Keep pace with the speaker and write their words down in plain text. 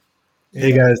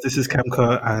Hey guys, this is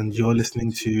Kemka, and you're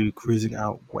listening to Cruising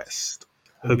Out West.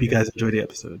 Hope you guys enjoy the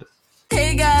episode.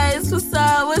 Hey guys, what's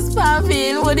up? What's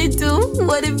poppin'? What it do?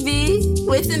 What it be?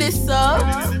 Waiting this song.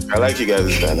 I like you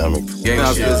guys' dynamic. Gang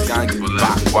shit, gang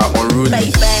back, but unruly.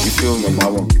 You feel me?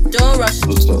 Don't rush.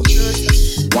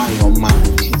 Why your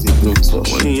man? She's a blood touch.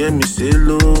 When you hear me say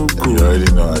loco, you already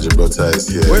know Ajibota is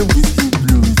here. When we see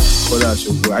blues, call out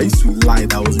your boy. I used to lie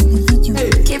that was in the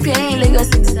video. Keep your in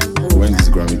Lagos in December. When this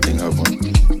Grammy thing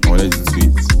happened, I wanted to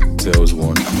tweet Tails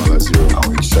 1, Amala 0. I want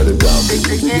you to shut it down.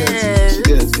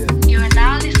 Yes. You are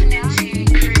now listening to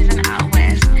Cruising Out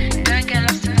West. Don't get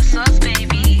lost in the sauce,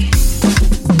 baby.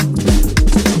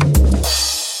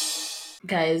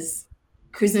 Guys,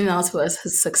 Cruising Out West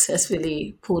has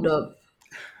successfully pulled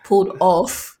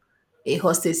off a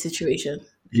hostage situation.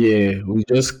 Yeah,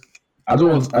 I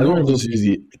don't want us to use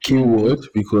the keyword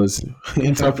because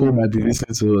Interpol might be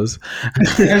listening to us.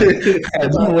 I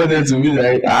don't want them to be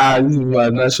like, this is my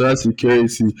national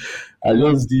security. I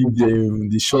just did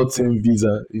the short-term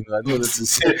visa. I don't want them to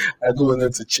say, I don't want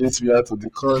them to chase me out of the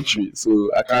country. So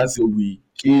I can't say we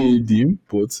killed him,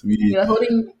 but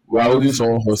we're holding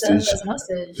someone hostage.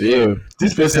 Yeah,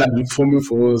 this person has been forming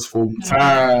for us for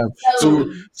time.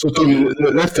 So Toby,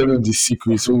 let's tell them the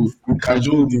secret. So we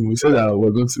cajoled him. We said that we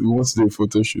want to do a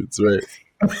photo shoot, right?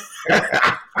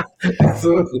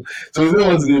 so we said we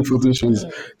want to do a photo shoot.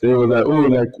 Then he was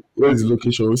like, where's the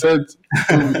location? We said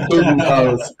Toby's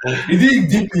house. He didn't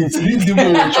deep it. He didn't do what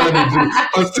we were trying to do.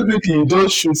 Because typically he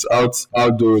does shoots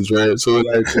outdoors, right? So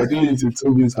like we're doing it in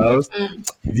Toby's house.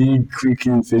 He didn't click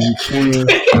it and he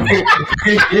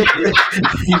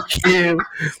came.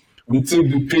 We took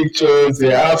the pictures,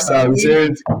 the after we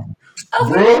said,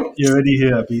 bro, You're already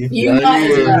here, Abby. we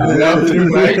have 3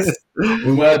 mics.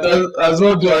 We might as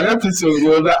well do an episode. You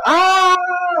were like,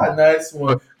 nice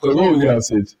one. Because what would you have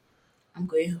said? I'm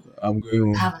going home. I'm going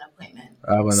home. I have an appointment.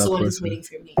 I have an Someone is appointment.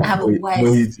 waiting for me. I have a wife.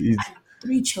 No, I have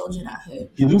 3 children at home.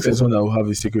 he looks like someone that will have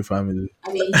a secret family.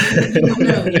 I mean,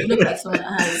 you look like someone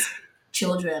that has 4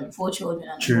 children, and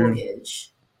a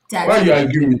mortgage. Why you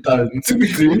agree with that?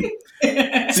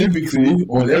 Typically,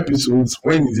 on episodes,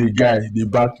 when it's a guy, they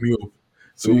back me up.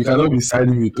 So you cannot be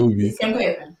siding with Toby.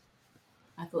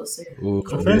 I thought so. Oh,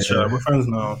 We're friends, we're friends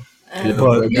now. Yeah,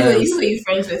 but Who are you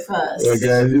friends with first? yeah,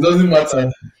 guys, it doesn't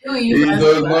matter. Who are you It friends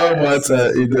does with not first?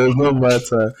 matter. It does not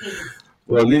matter.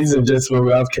 Well, ladies and gentlemen,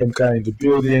 we have Kemka in the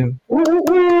building.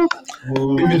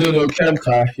 If you don't know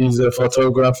Kemka, he's a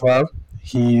photographer.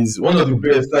 He's one of the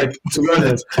best. Like, to be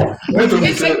honest, let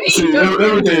me tell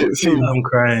you, I'm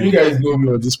crying. you guys know me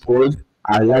on this pod.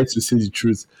 I like to say the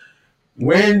truth.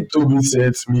 When Toby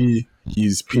sent me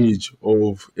his page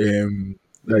of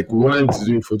like we wanted to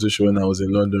do a photo show when I was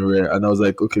in London, right? And I was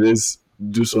like, okay, let's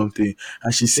do something.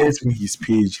 And she sent me his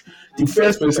page. The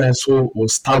first person I saw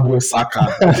was Starboy Saka.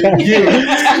 I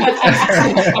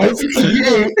was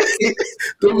like,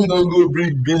 Toby don't go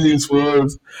bring billions for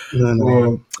us.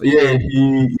 No. Yeah,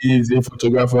 he is a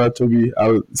photographer. Toby,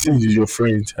 since he's your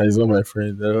friend and he's not my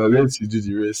friend, I'll let you do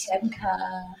the rest.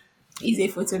 Kemka, he's a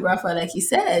photographer, like he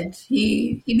said.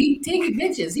 He be taking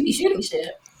pictures. He be shooting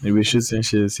shit. Maybe shooting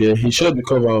shit. Yeah, he shot the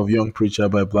cover of Young Preacher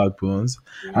by Black Bones.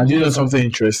 And you know something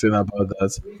interesting about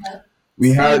that?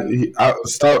 We had I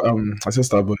said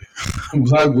Starboy.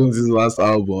 Black Bones' last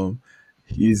album.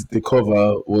 The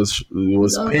cover was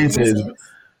painted.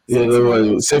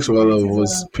 Yeah, Sex with Love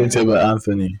was painted by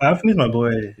Anthony. Anthony's my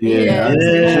boy. Yeah.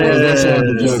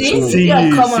 See,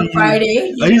 you come on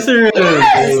Friday. Are you serious?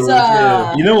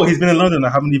 Yes, You know what? He's been in London. I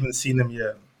haven't even seen him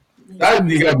yet. That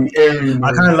nigga be airing.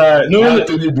 I can't lie. No,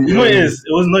 Anthony be you know what it airing. is?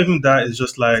 It was not even that. It's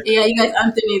just like Yeah, you guys,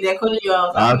 Anthony, they're calling you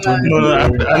out. Anthony. No, I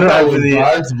know Anthony.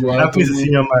 Anthony's a Anthony.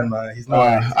 senior man, man. He's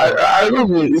not. I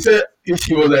remember he said if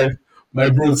he was like, my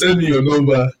bro, send me your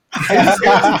number.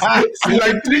 So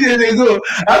like 3 days ago,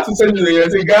 I had to send you the I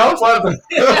said, guy,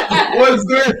 what's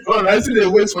going on? I see they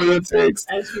wait for your text.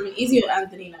 I'm screaming. Easy with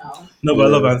Anthony now. No, but I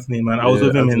love Anthony, man. I was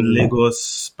with him in Anthony.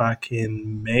 Lagos back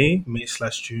in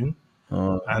May/June.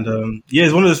 Oh. And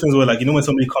it's one of those things where, like, when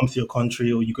somebody comes to your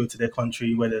country or you go to their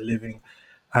country where they're living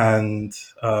and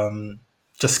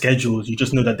just schedules, you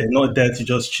just know that they're not there to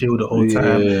just chill the whole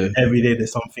time. Yeah. Every day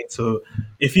there's something. So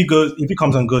if he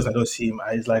comes and goes and I don't see him,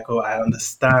 it's like, oh, I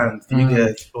understand. You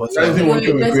get what's That's up? the one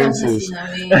thing with princess.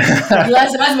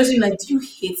 Last message like, do you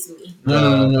hate me?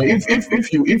 No.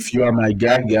 If you are my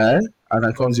guy, and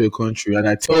I come to your country and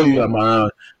I tell you I'm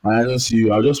around and I don't see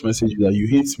you, I'll just message you that you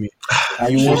hate me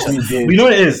and you want me dead. You know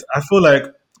what it is? I feel like,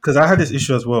 because I had this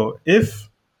issue as well. If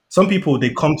some people,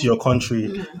 they come to your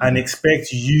country and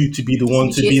expect you to be the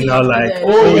one to be chasing now after like, them.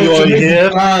 oh, yeah, you're to make here.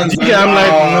 plans, Yeah, I'm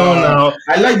like, no, now.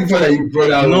 I like the fact that you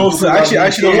brought out. No, so so I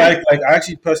actually don't yeah. like I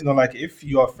actually personally don't like it. If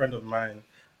you are a friend of mine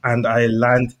and I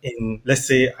land in, let's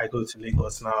say I go to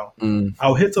Lagos now,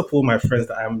 I'll hit up all my friends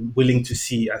that I'm willing to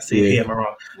see and say, hey, Yeah. I'm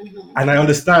around. And I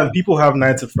understand people have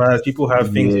 9 to 5, people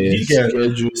have things. Yeah, You get.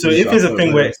 schedules, So if it's a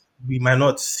thing where appointments. we might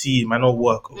not see, might not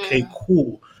work, okay,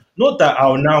 cool. Not that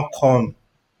I'll now come,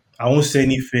 I won't say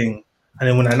anything, and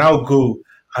then when I now go,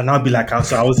 I'll now be like,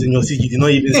 so I was in your city, you did not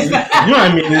even see. You know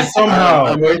what I mean? It's somehow.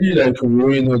 I'm already like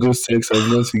ruining all those texts I'm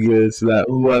not to get. Like,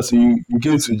 oh, wow, so you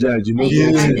came to judge, you know? Yeah,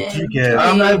 And you then, get.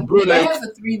 I'm like, bro, you're like, here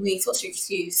for 3 weeks. What's your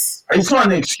excuse? it's not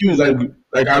an excuse. Like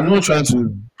I'm not trying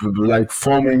to like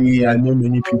form any. I know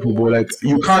many people, but like It's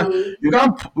you can't cool.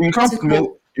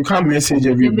 you can't message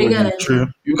You're bigger everybody. than True.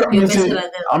 them. You can't You're message. better than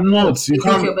them. I'm not. You You think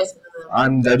can't. you're better than them.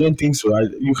 And I don't think so.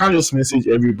 You can't just message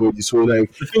everybody. So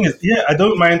like, The thing is, yeah, I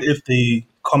don't mind if they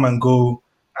come and go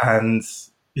and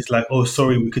it's like, oh,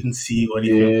 sorry, we couldn't see or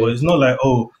anything. Yeah. But it's not like,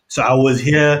 oh, so I was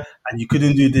here and you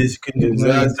couldn't do this, you couldn't do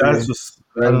no, Exactly. that's just,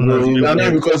 I like don't know. bro, it's a bit I know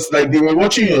weird. because like they were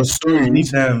watching your You need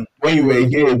stories them. when you were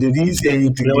here. They didn't say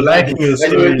anything. They were liking your like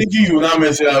they were stories. thinking you would now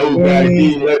message. Like, oh,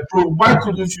 God, like, bro, why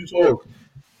couldn't you talk?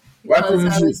 Why Because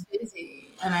couldn't I you? was busy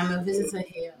and I'm a visitor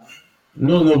here.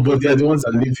 No, but they're the ones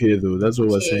that live here though. That's what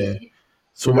we're saying. Okay.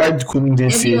 So why couldn't they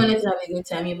say? Everyone is having a good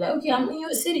time. You're like, okay, I'm in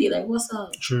your city. Like, what's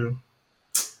up? True.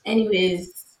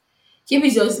 Anyways, keep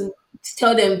it just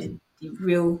tell them the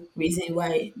real reason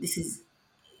why this is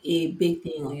a big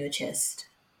thing on your chest.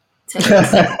 Tell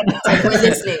them. Like, what's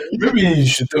this name? Maybe you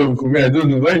should tell me. I don't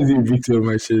know. Why is it a big deal on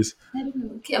my chest? I don't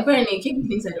know. Okay, apparently, keep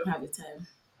thinks I don't have the time.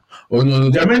 Oh no,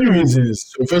 there are many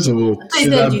reasons. So first of all, I thought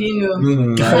you said you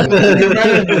didn't know.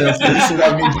 No. Since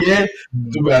I've been here,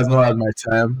 Dubai has not had my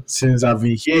time. Since I've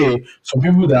been here, some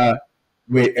people that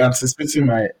were anticipating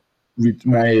my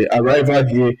arrival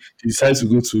here, they decided to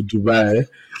go to Dubai.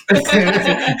 But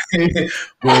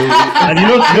And you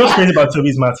know what's crazy about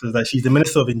Toby's matter is that she's the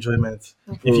minister of enjoyment.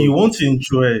 If you want to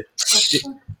enjoy,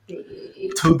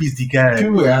 Toby's the guy.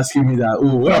 people were asking me that,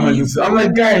 oh, what am I going to say? I'm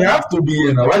like, guy, I have to be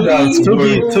here now. Why do I have to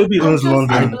worry? Toby owns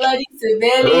London. Bloody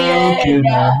civilian. Okay,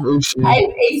 now. Oh, shit.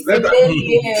 I'm a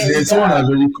civilian. There's someone has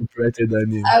already copyrighted that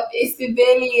name. I'm a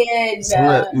civilian.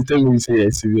 You tell me you say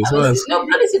yes, No,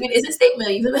 bloody civilian. It's a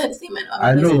statement. You've never heard a statement. I'm a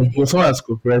I bloody know, civilian. but someone has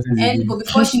copyrighted it. But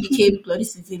before she became bloody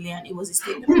civilian, it was a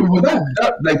statement. Wait, but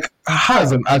that like her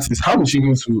as an artist, how is she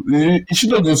going to? Is she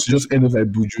not going to just end up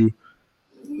like Buju?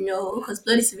 No, because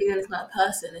bloody civilian is not a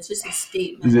person. It's just a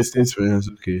statement. It's a statement,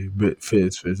 okay, but fair.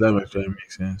 That actually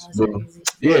makes sense. That's But crazy.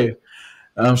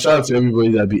 yeah, shout out to everybody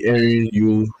that be airing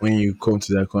you when you come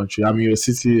to that country. I'm in your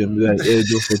city and be like, hey,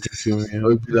 don't fucking film me.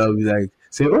 Or people that will be like,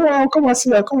 say, oh, I'll come and see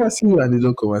you, and they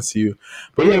don't come and see you.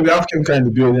 But yeah, we have Kemka in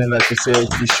the building, like I said,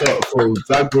 the shot for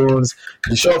Blackburns,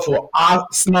 the shot for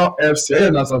Arsenal FC.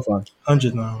 You're not a fan.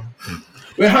 100 now.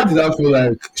 Well, how did that feel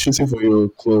like shooting for your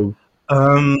club?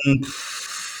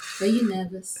 Were you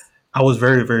nervous? I was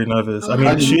very, very nervous. I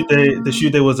mean, the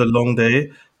shoot day was a long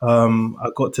day. I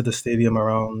got to the stadium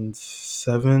around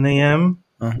 7 a.m.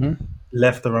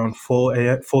 Left around 4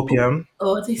 p.m.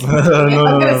 Oh, I think so. No,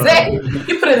 I was gonna say you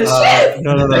put in a shift.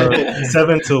 No.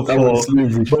 7 till 4. But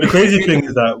the crazy thing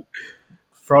is that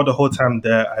throughout the whole time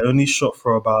there, I only shot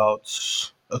for about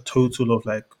a total of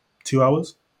like 2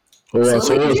 hours. Oh,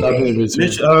 so what was happening between?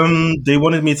 Which they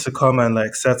wanted me to come and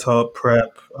like set up,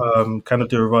 prep, kind of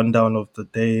do a rundown of the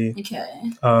day.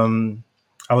 Okay.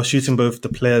 I was shooting both the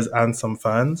players and some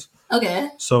fans. Okay.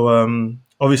 So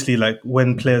obviously, like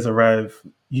when players arrive,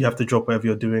 you have to drop whatever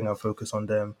you're doing and focus on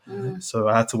them. So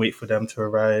I had to wait for them to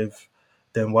arrive.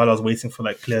 Then while I was waiting for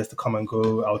like players to come and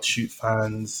go, I would shoot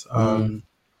fans. So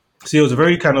it was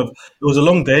it was a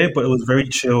long day, but it was very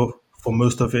chill for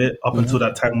most of it up until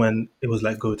that time when it was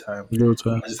like go time. Go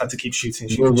time. I just had to keep shooting.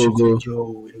 Go.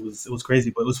 Yo, it was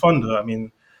crazy, but it was fun though. I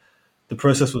mean, the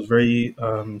process was very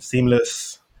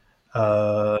seamless.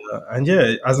 And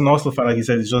yeah, as an Arsenal fan, like you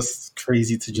said, it's just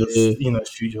crazy to just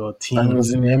shoot your team. And it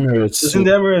was in the Emirates. It's in the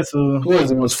Emirates. So who was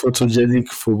the most photogenic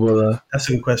footballer? that's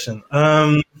a good question.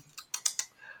 I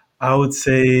would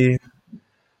say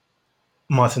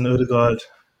Martin Odegaard.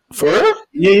 For real?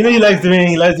 Yeah, he likes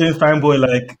doing fine boy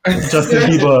like Justin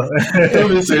Bieber. Don't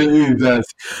be saying me that.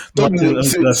 So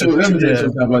let me tell you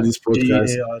something about this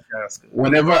podcast. Yeah.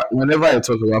 Whenever I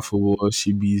talk about football,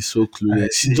 she be so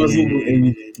clueless. She doesn't know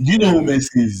anything. Do you know who Messi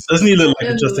is? Doesn't he look like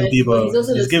a Justin He's Bieber? also He's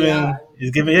looks giving. young.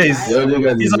 He's giving. Yeah, he's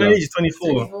on age. He's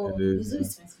 24. 24. He's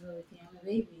always 24 with me. I'm a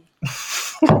baby.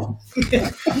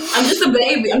 I'm just a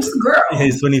baby. I'm just a girl.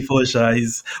 He's 24, shy.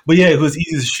 But yeah, it was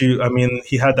easy to shoot. I mean,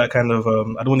 he had that kind of I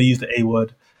don't want to use the A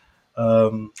word.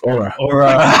 Aura.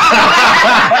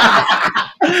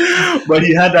 But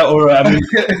he had that aura. I mean,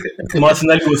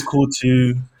 Martinelli was cool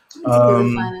too.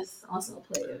 Finest Arsenal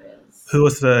player is. Who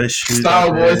was the shoot?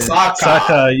 Starboy Saka.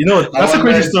 Saka. You know, that's a I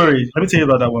crazy wonder- story. Let me tell you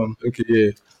about that one. Okay, yeah.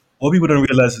 What people don't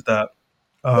realize is that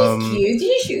He's cute. Did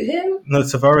you shoot him? no,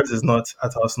 Tavares is not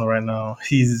at Arsenal right now.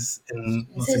 He's in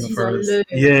It says Nottingham he's on Forest. loan.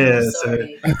 Yeah, I'm so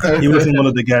sorry. he wasn't one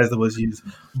of the guys that was used.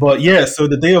 But yeah, so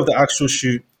the day of the actual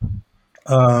shoot,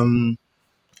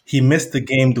 he missed the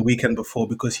game the weekend before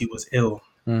because he was ill.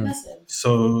 That's it.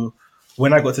 So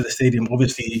when I got to the stadium,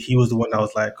 obviously he was the one that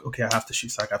was like, okay, I have to shoot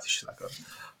Saka.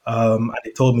 And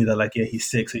they told me that like, yeah, he's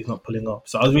sick, so he's not pulling up.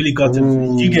 So I was really gutted.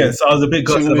 Ooh. You get? So I was a bit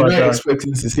So gutted we're about not that.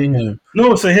 expecting to see him.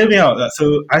 No, so hear me out.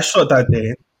 So I shot that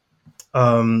day.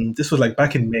 This was like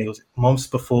back in May. It was months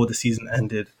before the season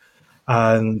ended,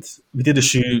 and we did a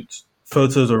shoot.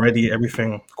 Photos already,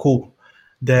 everything cool.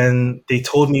 Then they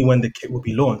told me when the kit would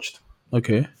be launched.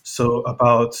 Okay. So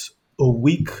about a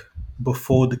week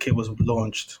before the kit was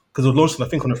launched, because it was launched I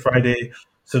think on a Friday.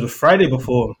 So the Friday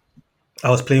before, I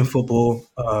was playing football,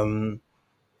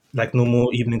 like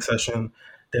normal evening session.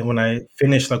 Then when I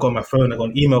finished, I got my phone. I got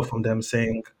an email from them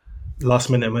saying, "Last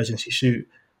minute emergency shoot."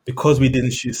 Because we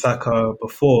didn't shoot Saka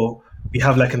before, we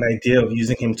have like an idea of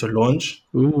using him to launch.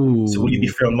 Ooh. So will you be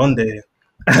free on Monday?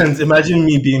 And imagine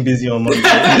me being busy on Monday.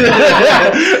 I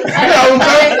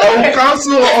will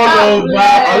cancel all of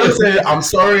that. I'll just say I'm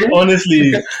sorry.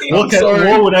 Honestly,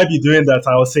 sorry. what would I be doing that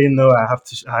I was saying no? I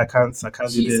can't do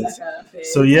She's this. like a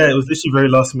face. So yeah, it was literally very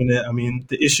last minute. I mean,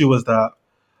 the issue was that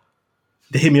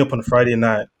they hit me up on a Friday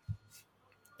night.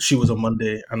 She was on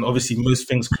Monday, and obviously most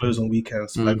things close on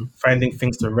weekends. So like finding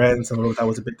things to rent and all of that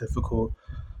was a bit difficult.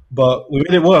 But we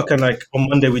made it work, and like on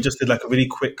Monday we just did like a really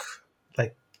quick,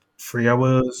 like 3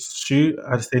 hours shoot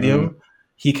at the stadium.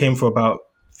 He came for about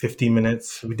 15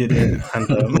 minutes. We did it, and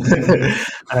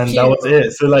and that was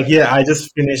it. So like yeah, I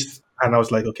just finished, and I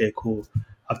was like, okay, cool.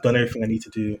 I've done everything I need to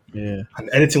do. Yeah. And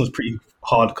editing was pretty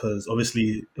hard because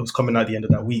obviously it was coming out the end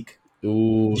of that week.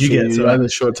 Ooh. You get- so had a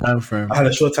short time frame. I had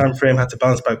a short time frame, had to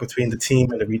bounce back between the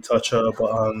team and the retoucher.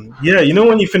 But yeah, you know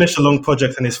when you finish a long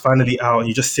project and it's finally out, and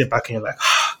you just sit back and you're like,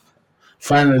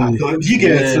 Finally. you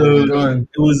get it. So done.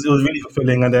 it was really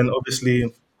fulfilling. And then obviously,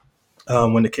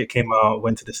 when the kit came out,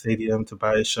 went to the stadium to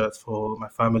buy shirts for my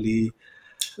family.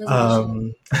 My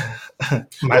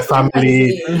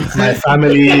family.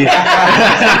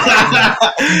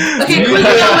 Okay, put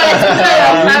your words,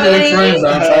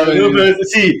 family.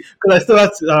 See, because I still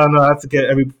had to, I had to get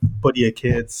everybody a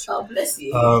kit. Oh, bless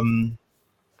you.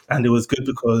 And it was good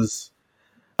because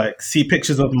like see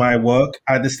pictures of my work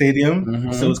at the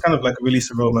stadium. So it was kind of like a really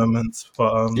surreal moment.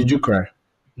 But Did you cry?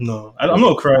 no, I'm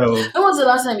not a crier. When was the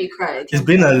last time you cried? It's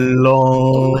been a Oh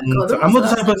long my God, time. when I'm was not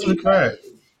the type of person to you cry.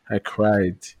 I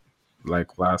cried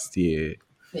like last year.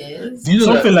 Fizz? Do you know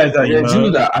Something like that, you Yeah, do you know?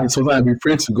 know that I sometimes I be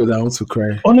praying to God that I want to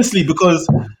cry. Honestly, because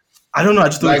I don't know, I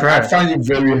just don't Like cry. I find it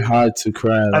very hard to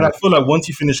cry. And I Like, feel like once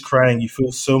you finish crying, you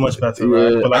feel so much better, Yeah,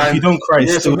 right? But like if and- you don't cry,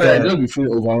 it's yeah, still sometimes I there. just be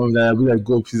feeling overwhelmed. And I'll be like,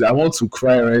 God, please, I want to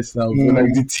cry right now. But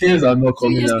like the tears are not So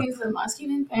you coming just out. being some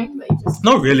masculine pain, but you just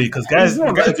Not really, because guys It's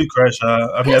not guys like- do cry.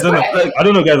 I mean, Guys cry. I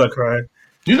don't know guys that cry.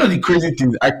 Do you know the crazy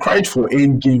thing? I cried for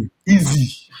Endgame.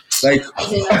 Easy. Like,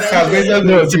 As in Avengers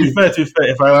No, to be Endgame. fair,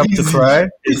 if I have to Easy. cry,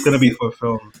 it's gonna be for a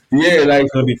film. Yeah, like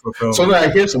It's gonna be for a film. sometimes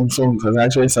I hear some songs and I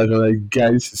actually start like,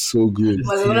 guys, this is so good.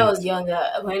 Well, when I was younger,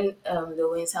 when the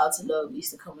Wayne's How to Love used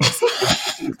to come on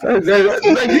screen. Like,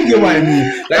 you get what I mean?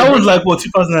 Like, That was like what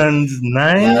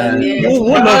 2009. Yeah.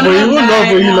 What love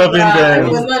were you loving It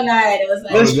was then? not 9. It was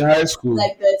I was like, in high school.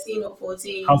 13 or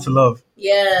 14. How to love.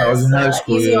 Yeah. I was in high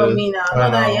school, Easy yeah. on me now. I'm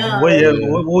not that young. What year?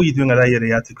 What were you doing at that year that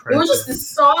you had to cry? It was just the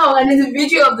song and there's a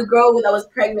video of the girl that was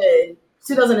pregnant.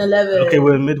 2011. Okay,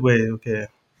 we're midway. Okay.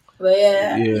 But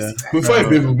yeah. I Yeah. used to cry. Before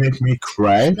it even make me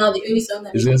cry, Now the only song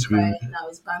that Is makes it me cry really? now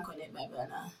is Bank on It by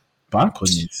Burna. back on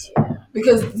it.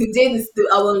 Because the day the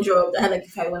album dropped, I had like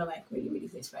one of my really, really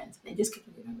close friends. And they just kept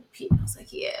it on repeat. I was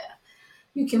like, yeah.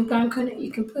 You can bank on it. You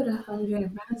can put 100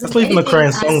 rounds. That's not even a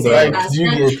crying song, though. Like, do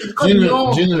you know It's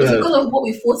that- because of what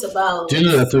we thought about. Do you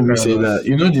know that Toby said that?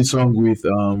 You know the song with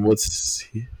what's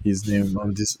his name?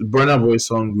 This Burna Boy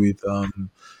song with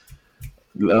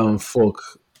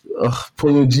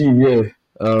Polo G, yeah.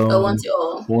 I Want It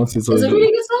All. Want It It's All. a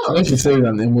really good I song. know she said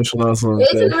an emotional song.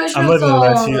 It's an Yeah. emotional I'm not even gonna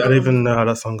lie song. to you. I don't even know how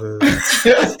that song goes. I'm It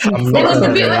not was the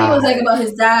gonna bit when he lie. was like about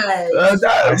his dad.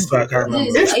 I swear I can't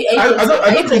remember.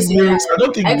 I don't think lyrics. I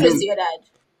don't think I close lyrics. to your dad.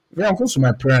 Yeah, I'm close to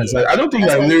my parents. Like, I don't think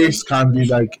That's that what lyrics can be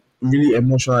like really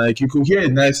emotional. Like you could hear a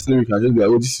nice lyric and just be like,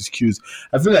 "Oh, this is cute."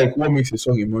 I feel like what makes a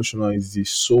song emotional is the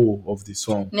soul of the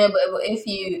song. No, but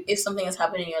if something has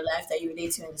happened in your life that you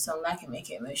relate to in the song, that can make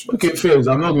it emotional. Okay, fair.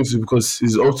 I'm not going to because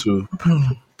it's up to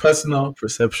personal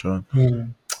perception.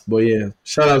 But yeah,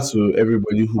 shout out to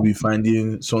everybody who be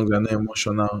finding songs that are not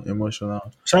emotional.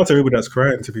 Shout out to everybody that's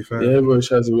crying. To be fair, Yeah, everybody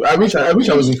shout out to. I wish I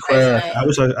was a crier. I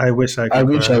wish I could I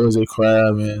wish cry. I was a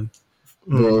crier, man.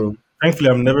 But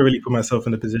Thankfully, I've never really put myself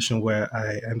in a position where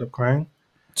I end up crying.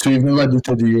 so you've never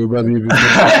dated the Yoruba baby before?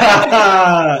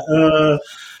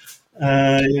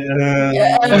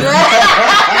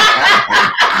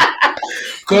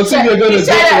 Because if you're gonna He's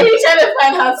trying to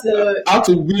find how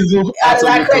to whistle answer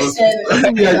that question.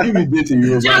 If you date a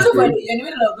Yoruba You know, so baby, funny. You're in the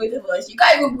middle of both of us. You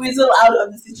can't even whistle out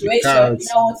of the situation. can't. You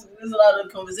don't want to whistle out of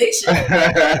the conversation.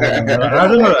 I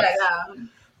don't know. Like that.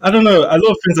 I don't know. A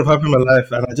lot of things have happened in my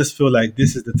life, and I just feel like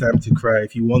this is the time to cry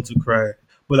if you want to cry.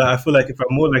 But like, I feel like if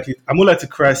I'm more likely to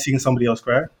cry seeing somebody else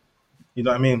cry. You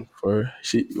know what I mean? or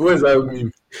what does that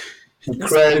mean? He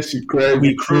cried, she cried,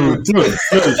 We crowed. No,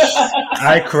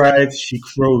 I cried. She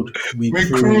crowed. We We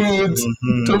crowed. crewed.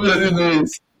 Mhm. Toby doesn't know it.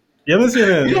 You haven't seen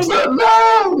You it? said,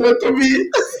 no, let me.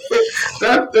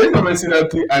 That every time I see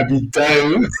that thing, I be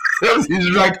dying.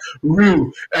 It's like real.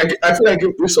 Like, I feel like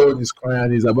if someone is crying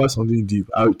and it's about something deep,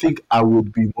 I would think I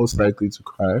would be most likely to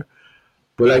cry.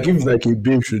 But like if like a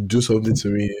babe should do something to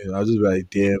me, I'll just be like,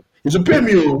 damn. It should pay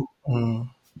me,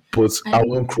 but I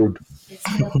won't cry.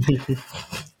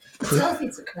 It's healthy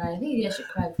to cry. I think you guys should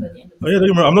cry before the end of the Oh yeah, don't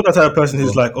get me wrong, I'm not that type of person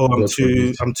who's like, oh, God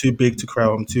forbid. I'm too big to cry.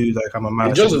 I'm a man.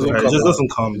 It just doesn't It come just out.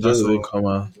 doesn't come. It That's just doesn't all. come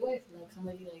out. What if like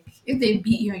somebody like if they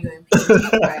beat you and you're in pain, you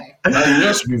cry? Now you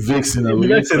just be vexing. You be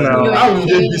vexing now. How will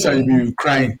they beat and you be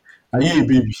crying? And you a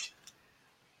baby?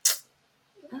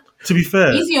 To be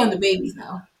fair, Easy on the babies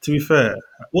now.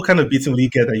 what kind of beating will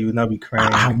you get that you will now be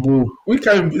crying? Bro, we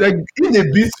can like if they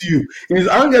beat you, it's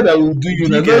anger that will do you.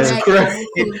 Now Yeah. don't cry.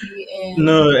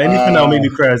 No, anything that will make me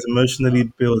cry is emotionally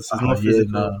built. It's not Yeah,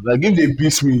 physical. nah. Like if they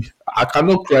beat me, I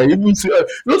cannot cry. Even see,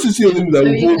 not to see a little that So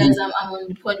will you hold guys, me. I'm on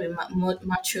the pod with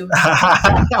macho.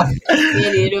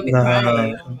 Yeah, they don't be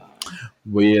crying.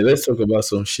 But yeah, let's talk about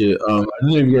some shit. I don't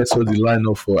know if you guys saw the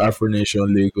lineup for Afro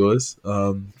Nation Lagos.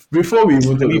 Before we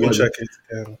even Let talk me even about check it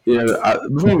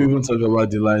again. before we even talk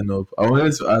about the lineup, I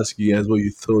wanted to ask you guys what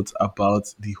you thought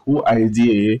about the whole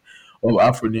idea of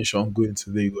Afro Nation going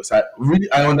to Lagos. I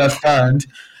understand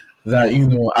that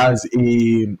as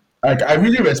a like I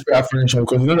really respect Afro Nation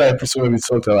because that episode where we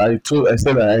talked about I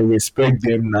said that I respect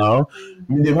them now.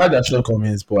 I mean they've had their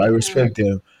shortcomings, but I respect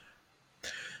them.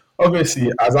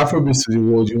 Obviously, as Afrobeats to the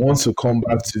world, you want to come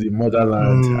back to the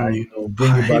motherland and bring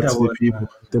I it hate back that to the word, people. man.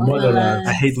 The Motherland. motherland.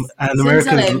 I hate and So it's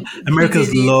Americans. like Americans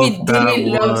Diddy love that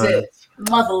loves word. it.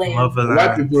 Motherland. Motherland.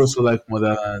 White people also like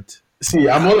motherland. See,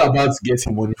 I'm all about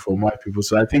getting money from white people,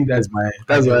 so I think that's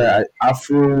why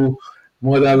Afro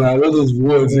motherland, all those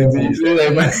words. Like my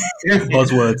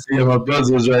Buzzwords. yeah, my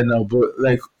buzzwords right now. But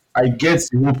like, I get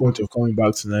the whole point of coming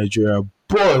back to Nigeria,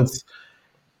 but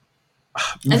I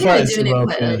think before they're say doing it my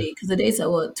quite opinion- early because the dates are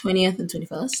what 20th and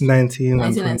 21st. 19 and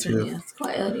 19 and 20th. 20th. It's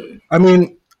quite early. I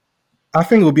mean, I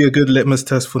think it will be a good litmus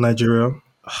test for Nigeria.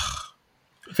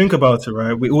 Think about it,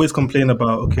 right? We always complain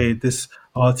about, okay, this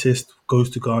artist goes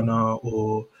to Ghana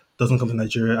or doesn't come to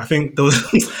Nigeria. I think those.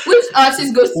 Which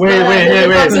artist goes to Wait. Ghana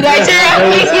and doesn't come to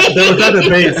Nigeria? There was that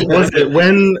debate. Was it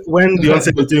when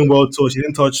Beyonce was doing world tour? She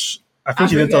didn't touch. I think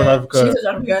she didn't touch Africa. She's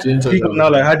Africa. Didn't touch People now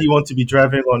like, how do you want to be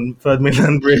driving on Third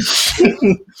Mainland Bridge?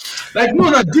 Like no,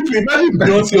 not deeply. Imagine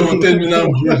Beyonce on 10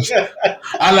 million bridge, and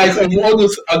like all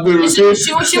those Aguero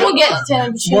She will get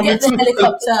the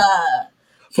helicopter.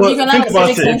 But You can think have about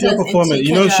civic it. If you're centers performing, in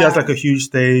you know she has Kenya. like a huge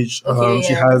stage. Okay,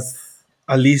 She yeah. has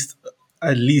at least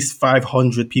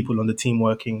 500 people on the team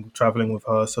working, traveling with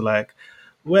her. So like,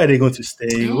 where are they going to stay?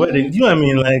 Do you know what I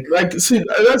mean? Like, see,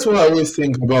 that's what I always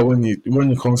think about when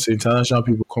it comes to international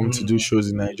people coming to do shows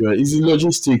in Nigeria. It's the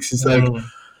logistics. It's like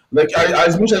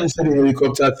as much as you said the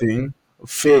helicopter thing,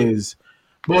 fares,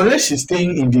 but unless she's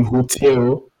staying in the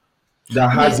hotel that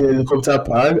has a helicopter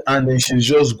pad and then she's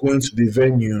just going to the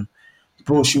venue,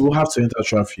 bro, she will have to enter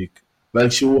traffic.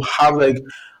 Like she will have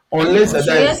unless She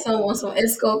has some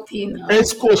escort P now.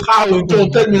 escort. How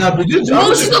don't tell me that? No,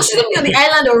 she's gonna be on the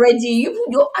island already.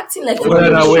 You're acting like where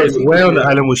on the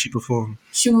island will she perform?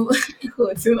 She will.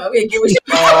 Beyonce.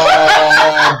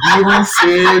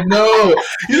 Beyonce, no.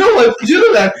 You know what? You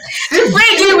know that any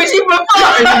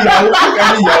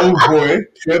Yahoo boy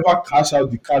to ever cash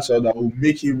out that will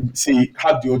make him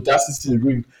have the audacity to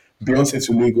bring Beyonce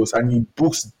to Lagos and he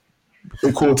books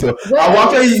a hotel. Where And else?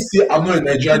 after he say I'm not in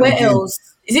Nigeria Where again. else?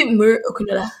 Is it Mur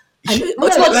Okunola? I know.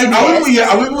 Like,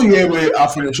 I will even hear where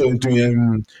Afro is doing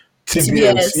TBS.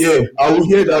 TBS. Yeah, I will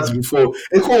hear that before.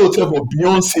 Echo Hotel for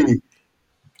Beyonce.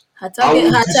 Her I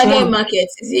will target disown- market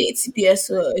is it TBS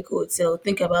or Eco Hotel?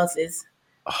 Think about it.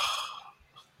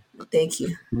 Thank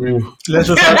you. Real. Let's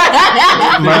just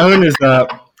have, my own is that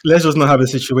let's just not have a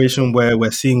situation where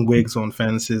we're seeing wigs on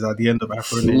fences at the end of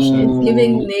Afro Nation.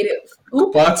 Giving native.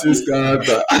 Party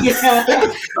scatter. Yeah.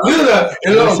 You know that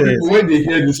a lot of That's it. people when they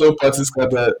hear the song party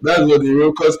scatter, that's what they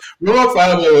wrote. Because remember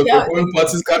Fireball was Yeah. performing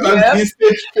party scatter, Yeah. the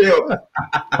stage fail.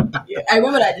 Yeah, I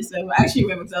remember that December. I actually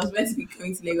remember because I was meant to be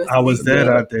coming to Lagos. I was there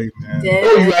that day, man. Then,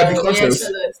 Oh, you had the yeah, contest?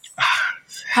 tell us.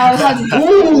 How did you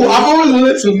Ooh, I've always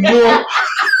wanted to know.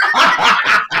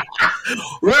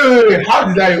 Wait. How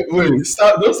did I don't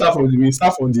start from the beginning,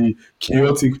 start from the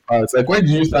chaotic part. Like when did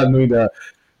you start knowing that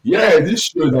this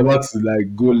show is about to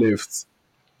like go left?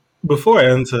 Before I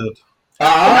entered,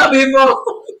 not before?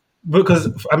 because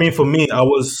I mean, for me, I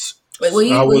was Wait, were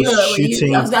you, I were was you, were you,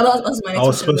 shooting. that was my next I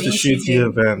was question. supposed Were to you shoot the shooting?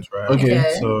 event, right?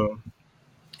 Okay. So,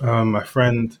 my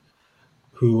friend,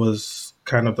 who was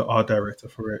kind of the art director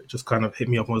for it, just kind of hit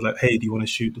me up and was like, "Hey, do you want to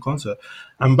shoot the concert?"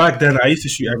 And back then, I used to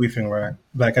shoot everything, right?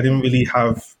 Like, I didn't really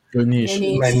have Your niche.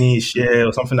 Your my niche,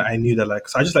 or something that I knew that like.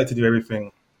 So I just like to do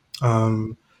everything.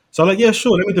 So I'm like, yeah,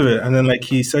 sure, let me do it. And then like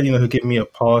he said, he'll give me a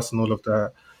pass and all of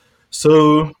that.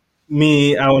 So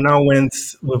I now went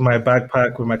with my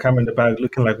backpack, with my camera in the bag,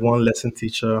 looking like one lesson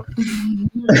teacher.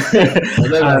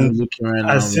 And looking right now,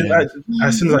 as soon man.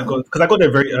 as I got, because I got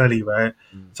there very early, right?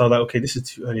 So I was like, okay, this is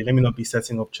too early. Let me not be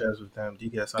setting up chairs with them. Do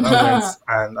you get? So I went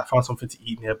and I found something to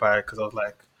eat nearby because I was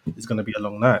like, it's gonna be a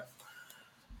long night.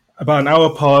 About an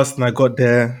hour passed and I got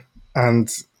there, and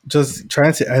just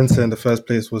trying to enter in the first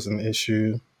place was an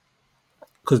issue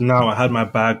because now I had my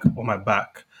bag on my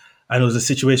back, and it was a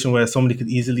situation where somebody could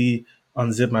easily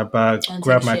unzip my bag, And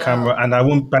grab take my shit camera, out. and I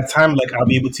won't. By the time like I'll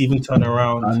be able to even turn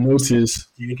around, I noticed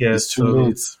you get it's too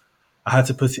late. I had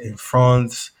to put it in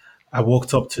front. I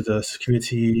walked up to the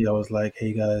security. I was like,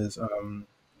 "Hey guys, I'm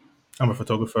a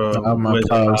photographer. I have my Where's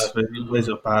your pass." pass? Where's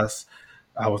your pass?"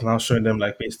 I was now showing them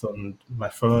like based on my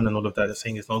phone and all of that, they're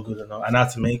saying it's not good enough. And I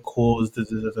had to make calls.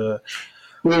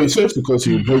 Wait, sorry to cut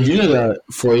you, but you know that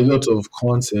for a lot of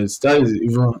concerts, that is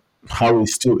even how it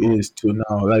still is till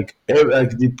now. Like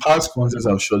the past concerts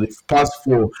I've shot, the past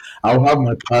 4, I'll have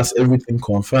my pass, everything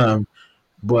confirmed,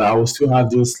 but I will still have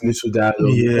those little dialogue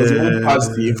because they won't pass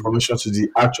the information to the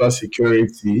actual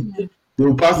security. They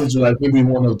will pass it to like maybe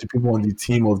one of the people on the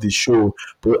team of the show,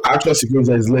 but actual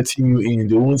security is letting you in.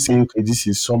 They won't say, okay, this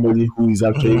is somebody who is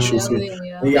actually shooting.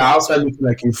 And you're outside looking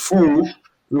like a fool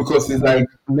because it's like,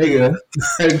 nigga,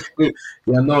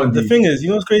 you're not The thing is,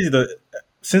 what's crazy though?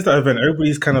 Since that event,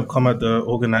 everybody's kind of come at the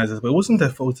organizers, but it wasn't their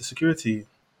fault. The security,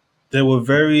 they were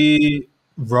very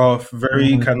rough,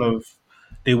 very kind of.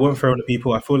 They weren't fair on the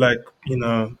people. I feel like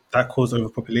that caused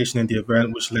overpopulation in the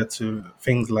event, which led to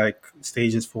things like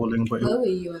stages falling. But Where were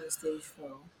you on the stage for?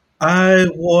 I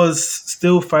was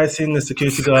still fighting the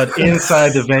security guard inside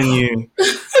the venue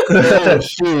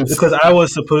because I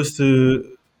was supposed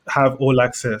to have all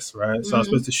access, right? So I was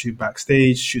supposed to shoot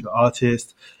backstage, shoot the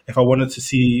artist. If I wanted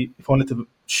to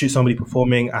shoot somebody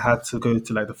performing, I had to go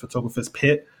to like the photographer's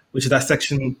pit, which is that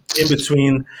section in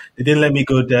between. They didn't let me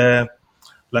go there.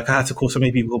 Like I had to call so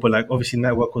many people, but like obviously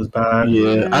network was bad.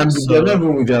 Yeah, and they're not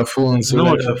even with their phones. So No,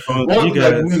 like, their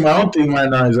phones. my own thing right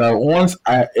now is that once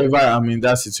I ever am in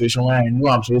that situation where I know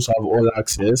I'm supposed to have all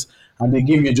access, and they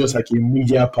give me just like a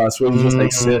media pass where you just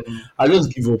like say, I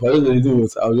just give up. I don't really do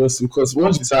it. I'll just because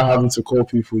once you start having to call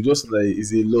people, just like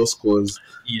it's a lost cause.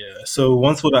 Yeah. So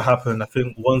once all that happened, I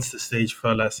think once the stage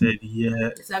fell, I said,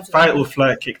 fight or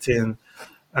flight kicked in.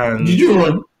 And did you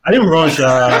run? I didn't run,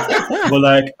 but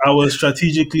like I was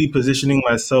strategically positioning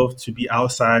myself to be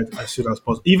outside as soon as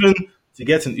possible. Even to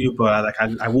get an Uber,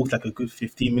 I walked like a good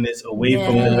 15 minutes away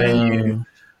from the venue.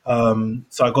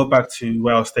 So I got back to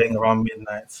where I was staying around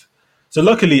midnight. So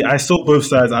luckily, I saw both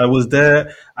sides. I was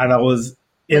there and I was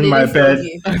in my bed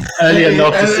early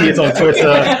enough to see it on Twitter.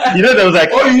 There was like,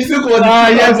 oh, you still got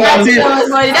yes, that's it. That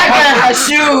guy had a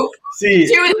shoe. See,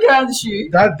 shoe.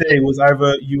 that day was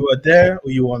either you were there or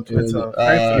you were on Twitter.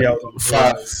 Thankfully, I was on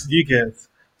facts. You get.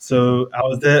 So I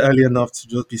was there early enough to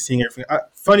just be seeing everything.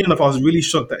 Funny enough, I was really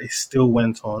shocked that it still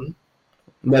went on.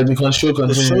 Like the show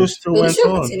continued. The show still went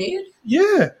on. Continued?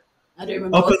 Yeah. I don't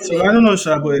remember. Up until, I don't know,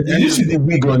 Sha, but did you see the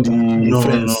wig on the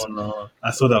fence? No.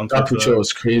 I saw that on That Twitter. picture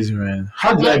was crazy, man.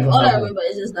 How did I even All I have remember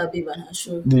is just that babe and her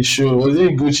shoe. the show? Was it a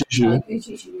Gucci shoe?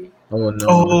 Gucci shoe. Oh no.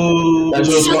 Oh, That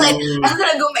She was was like, one- I'm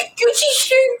gonna go my Gucci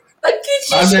shoe. My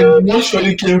Gucci and shoe. then one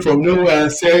surely came from nowhere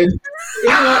and said, You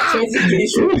know what? Crazy Gucci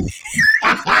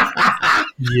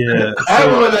shoe. Yeah. I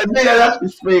So was like, nigga,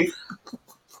 that's fake.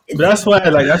 but that's why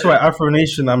Afro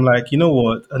Nation. I'm like, you know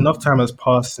what? Enough time has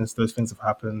passed since those things have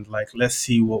happened. Like, let's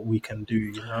see what we can do.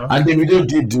 You know. And Davido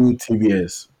did do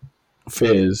TBS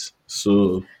fairs,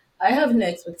 so I have no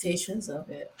expectations of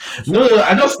it. no,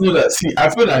 I just know that. See, I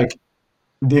feel like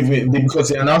because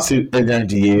they announced it earlier in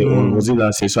the year, or was it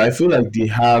last year? So I feel like they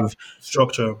have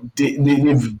Structure.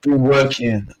 they've been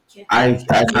working. Yeah. I You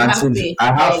can't have say faith, I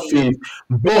have really. faith,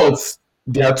 but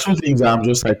there are two things I'm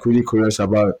just like really curious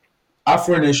about.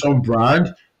 Afro Nation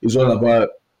brand is all about,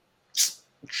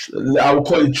 I would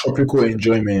call it tropical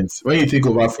enjoyment. When you think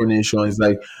of Afro Nation, it's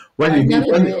like when they I've did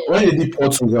never heard. when they did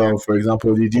Portugal, for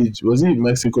example, they did, was it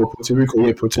Mexico, Puerto Rico?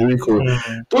 Yeah, Puerto Rico.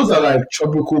 Mm. Those are like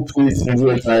tropical places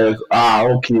where it's like,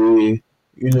 okay,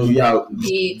 yeah,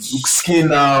 Beach.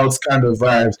 skin out kind of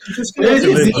vibes. Just Then get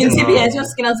to they In Lagos now. CBS,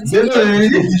 just skin out to then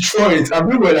CBS. in Detroit,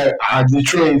 and people were like,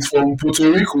 Detroit from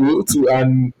Puerto Rico to,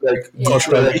 and like Yeah.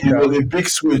 Detroit, like, it was a big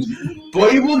switch.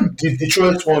 But even the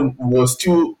Detroit one was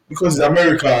still, because it's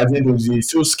America at the end of the day, it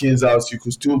still skins out. You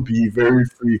could still be very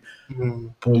free.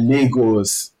 Mm. But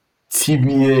Lagos,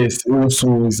 TBS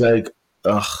also is like,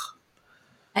 ugh.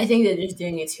 I think they're just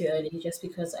doing it too early just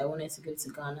because I wanted to go to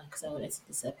Ghana because I wanted to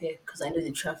disappear because I know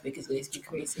the traffic is going to be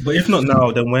crazy. But if not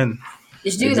now, then when?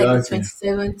 They should do it like the Exactly.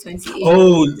 27th, 28th.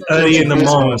 Oh, early in the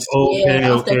Christmas. month. Okay,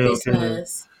 yeah, after okay.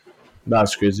 Christmas.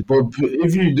 That's crazy. But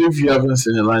if you haven't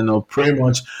seen the lineup, pretty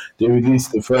much they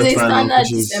released the first They lineup, standard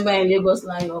which is December in Lagos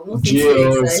lineup. Nothing too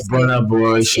Jails, exciting. Burna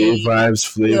Boy, Shea Vibes,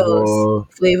 Flavor,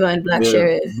 Flavor and Black yeah,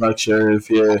 Sheriff. Black Sheriff,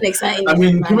 yeah. Nothing exciting. I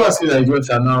mean, people lineup. are saying that they're going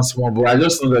to announce one, but I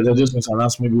just know that they're just going to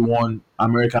announce maybe one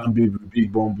American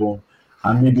Big Bomb Bomb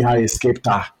and maybe how Escaped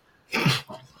Her.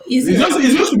 Easy.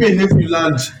 It's just to be a native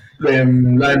land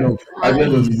lineup at the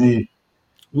end of the day.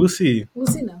 We'll see. We'll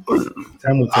see now.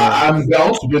 Time will tell. I want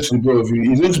to get to the both of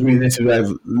you. It's going to be a native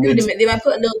live. They might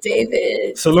put Lil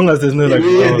David. So long as there's no like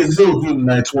There's results. no good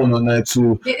night one or night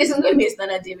two. There's going to be a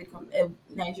standard David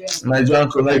Nigerian. Nigerian,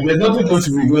 like, there's nothing going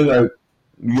to be going like,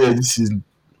 yeah, this is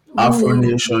Afro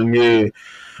Nation, yeah.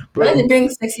 But then they But bring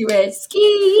Sexy Red.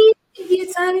 Ski. Give you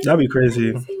a time. That'd be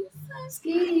crazy.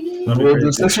 Ski. That'd be the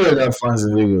crazy. sexual that fans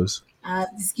in Lagos.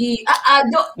 Ski.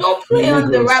 Don't play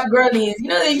on the rap girlies. You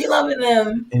know they be loving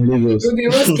them. In Lagos. Ruby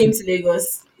Rose came to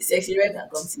Lagos. Sexy Red can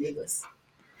come to Lagos.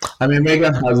 I mean,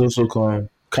 Megan has also come.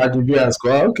 Cardi B has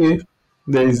come. Okay.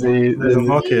 There's a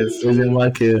market. There's a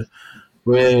market.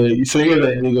 Where, so you're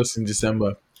like in Lagos in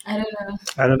December. I don't know.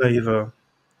 I don't know either.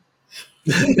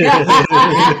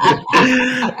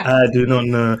 I do not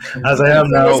know. As I am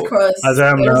now, Fingers crossed. as I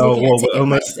am I was now, looking at we're ticket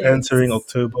almost prices. entering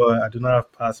October. I do not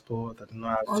have passport. I do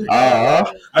not have.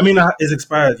 Ah. I mean, it's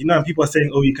expired. You know, and people are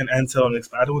saying, "Oh, you can enter on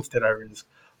expired." I don't want to take that risk.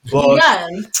 But Yeah.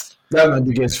 That's my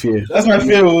biggest fear. that's my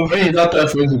fear. Oh. When it's not time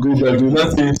for you to go back, do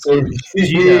not say sorry.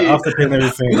 Yeah, after paying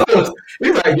everything. You know what?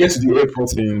 If I get to the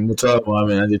airport in Mutala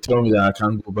Mohammed and they tell me that I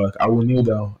can't go back, I will kneel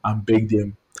down and beg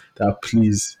them that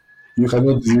please, you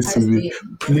cannot do this to me.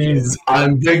 Please,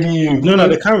 I'm begging you. No,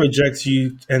 they can't reject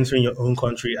you entering your own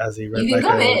country as a You can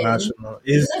come in. national.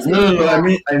 Is No. I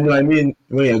mean,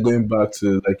 when you're going back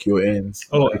to like your ends.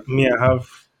 oh Like, me, I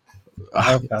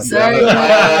have that.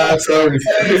 Sorry. sorry.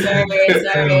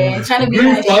 Sorry. I'm trying to be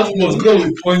Green nice. passport, go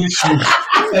with punish you.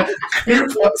 Green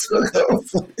passport, go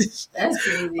with punish. That's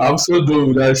crazy. I'm so done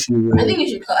with that shit, man. I think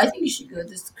you should go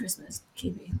this Christmas,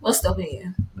 KB. What's stopping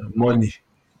you? Money.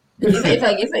 If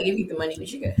I give you the money, we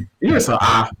should go. Yes,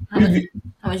 How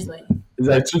much is the money? it's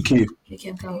like 2K. You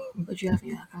can't come. What you have in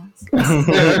your account?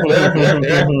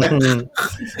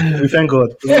 We thank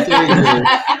God.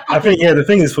 I think the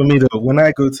thing is for me though, when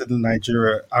I go to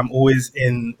Nigeria, I'm always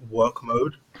in work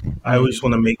mode. I always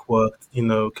want to make work,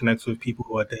 connect with people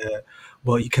who are there.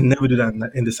 But you can never do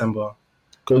that in December.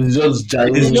 Because it's just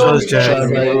giant. It's just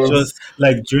giant. jazz. Just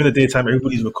like during the daytime,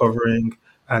 everybody's recovering,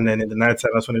 and then in the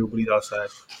nighttime, that's when everybody's outside.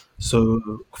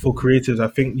 So for creatives, I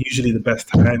think usually the best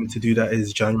time to do that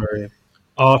is January,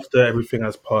 after everything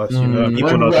has passed.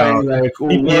 People are down. Like,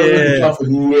 Yeah.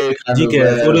 Do you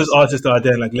get all those? those artists that are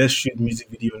there? Like, let's shoot music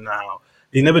video now.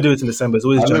 They never do it in December. It's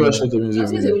always I've never January. shot a music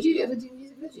video. Would you ever do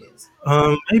music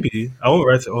videos? Maybe I won't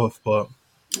write it off, but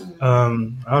I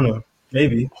don't know.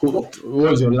 Maybe. What's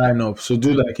your lineup? So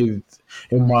do like a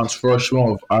month rush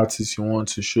one of artists you want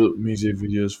to shoot music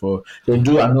videos for. Then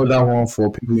do another one for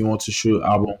people you want to shoot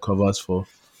album covers for.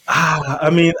 I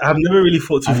mean, I've never really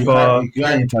thought too And far. you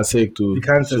can't intersect too. You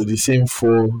can't So the same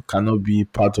four cannot be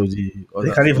part of the other.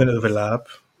 They can't four. even overlap.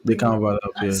 They can't overlap.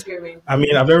 I'm Yeah. screaming. I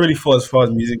mean, I've never really thought as far as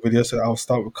music videos, so I'll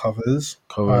start with covers.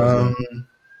 Covers.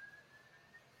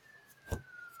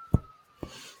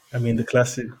 I mean, the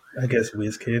classic, I guess,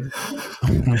 Wizkid.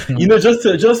 You know,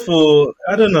 just for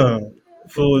I don't know,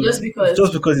 for Just because.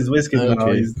 just because he's Wizkid now,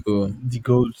 Okay, he's cool. the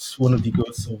goats, one of the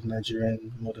goats of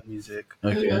Nigerian modern music.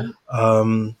 Okay.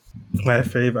 My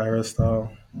favorite Ira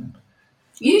style.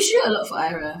 You shoot a lot for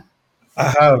Ira.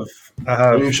 I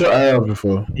have. You sure I have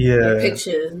before? Yeah.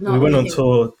 Pictures. We went on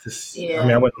tour this. Yeah. I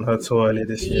mean, I went on her tour earlier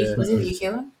this year. Was it the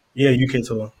UK one? Yeah, UK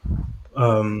tour.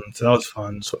 So that was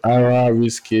fun. So Ira,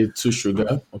 Whiskey, Two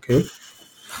Sugar. Okay.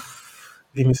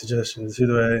 Give me suggestions. Who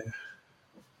do I?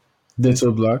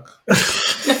 Dental Black. What's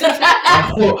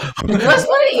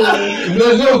funny?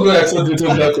 No good. I saw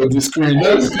Dental Black on the screen.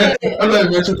 I'm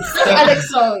not mentioning. Alex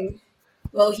song.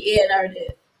 Well, he A&R'd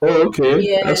it. Oh, okay.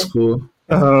 Yeah. That's cool.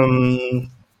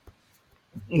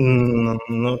 No,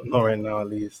 not right now, at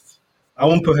least. I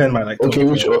won't put her in my like. Okay,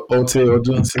 top which 10. Ote or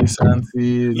don't say Santi?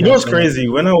 You know what's crazy?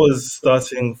 When I was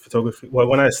starting photography, well,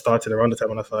 when I started around the time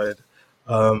when I started,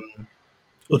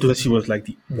 Odunsi was like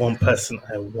the one person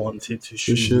I wanted to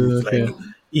shoot. Okay. Like,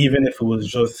 even if it was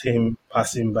just him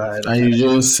passing by. And you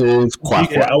just said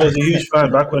quack. Yeah, I was a huge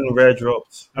fan back when Rare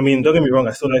dropped. I mean, don't get me wrong,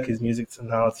 I still like his music to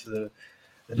now to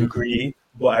a degree,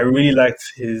 but I really liked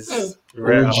his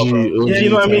Rare album. Yeah, you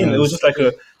know what I mean? It was just like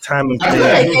a time and I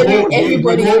place. feel like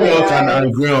everybody the whole world has- can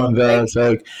agree on that.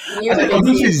 Like, I think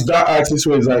Odunsi is that artist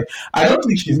where it's like, I don't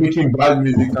think she's making bad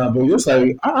music now, but just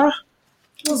like,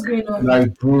 What's going on?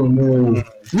 like, bro, no.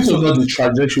 This was not the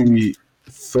trajectory we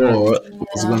thought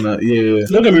was gonna, yeah.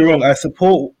 Don't get me wrong, I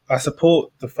support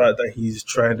the fact that he's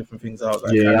trying different things out.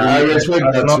 Like, Yeah, I respect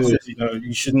as that an too. artist, you know,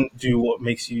 you shouldn't do what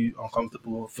makes you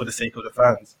uncomfortable for the sake of the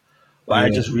fans. But I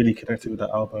Yeah. just really connected with that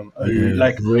album. Yeah,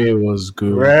 Like Ray was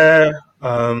good. Rare,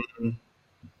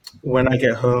 When I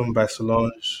Get Home by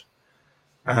Solange,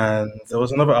 and there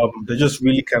was another album that just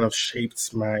really kind of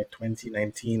shaped my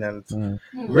 2019. And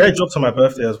Rare dropped on my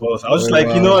birthday as well. So I was just Oh, like,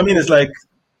 you wow. know what I mean? It's like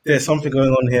there's something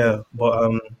going on here.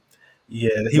 But yeah,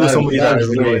 he was somebody that I That's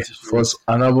really rare. wanted to shoot. For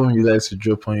an album you like to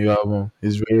drop on your album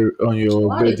is rare on your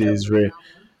Why birthday did is that rare. come out?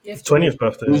 Gift 20th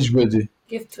birthday. Which birthday?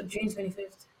 Gift to June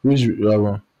 25th. Which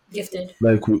album? Gifted.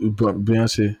 Like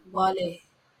Beyonce. Wale.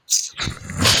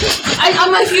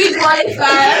 I'm a huge Wale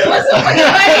fan. What's so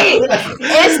fucking funny?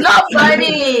 It's not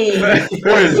funny.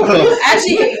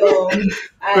 Actually, yo.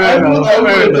 Fair enough. I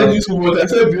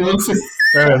said Beyonce.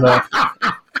 Fair enough.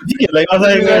 Yeah, like I was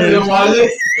like,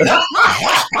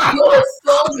 You were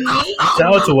so mean.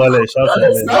 shout out to Wale. Shout out to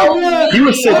Wale. So He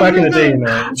was sick back in the day, you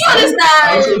know. you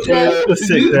understand? He was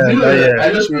sick then. Yeah.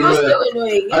 I just You're remember still that.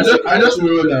 annoying. I just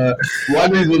remember that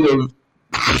one is one of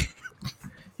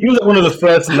He was like one of the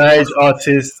first Nige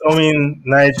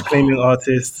claiming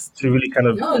artists to really kind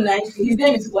of. No, nice. His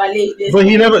name is Wale. But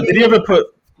did he ever put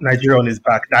Nigeria on his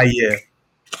back that year?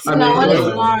 So now Wale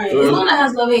is fine. It's the one that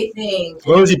has Love 8 thing.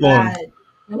 Where was he born? Bad.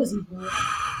 Where was he born?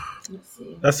 Let's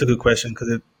see. That's a good question because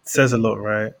it says a lot,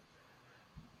 right?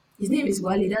 His name is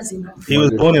Wale. That's enough. He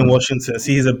was born in Washington.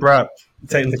 See, he's a brat,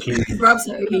 technically. Perhaps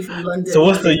are really from London. So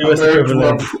what's the US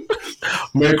equivalent?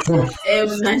 Macron.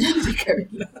 Nigerian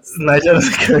Caribbeans. Nigeria.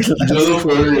 Just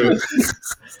for real.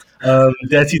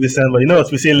 Dirty December. You know what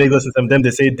we say in Lagos and them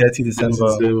they say Dirty December.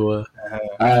 All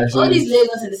these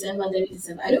Lagos in December, Dirty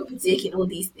December. I don't partake in all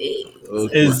these things.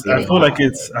 I feel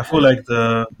like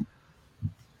the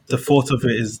thought of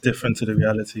it is different to the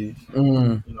reality. You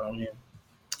know what I mean?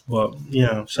 Well,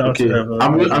 yeah. Shout out to Okay, whoever.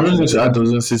 I'm just going to add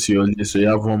those sit to your list so you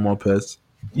have one more person.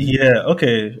 Yeah.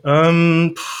 Okay.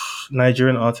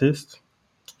 Nigerian artist.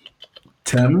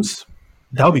 Thames.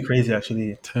 That would be crazy,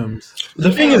 actually. Thames.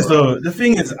 The thing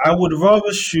is, I would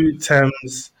rather shoot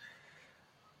Thames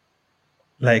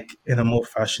like in a more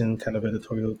fashion kind of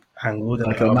editorial angle than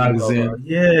Like an a album magazine. cover.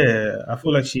 Yeah, I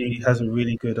feel like she has a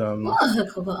really good. What are her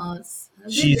cover arts? Have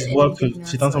they She's done worked anything with.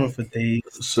 She's done something for Days.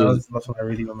 So- That's the last one I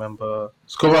really remember.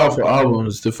 It's cover out for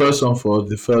albums. The first one for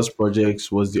the first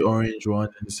project was the orange one,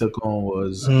 and the second one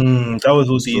was. That was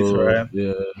all Deeds, so, right?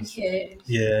 Yeah. Okay.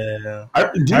 Yeah.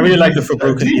 I really like the For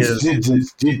Broken Deeds. Ears.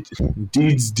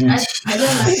 Deeds. I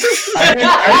don't like I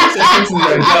think something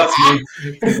like that.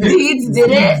 Deeds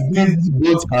did it. Deeds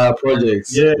both her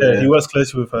projects. Yeah, he works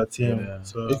closely with her team. Yeah.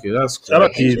 So Okay, that's cool. shout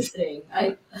out Deeds. Interesting.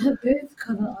 I have both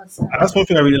cover arts. That's one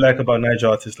thing I really like about Niger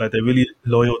artists. Like they're really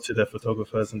loyal to their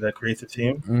photographers and their creative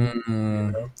team.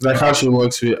 Like how she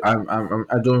works with. I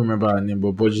don't remember her name,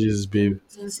 but Budgie's babe.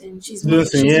 Johnson. She's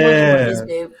Johnson, one of yeah. his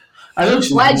babe. I know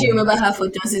she's. Why do you remember her for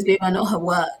Johnson's babe and not her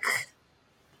work?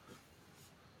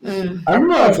 I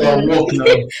remember her for her work now.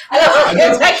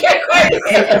 I can't quite.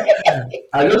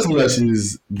 I just know that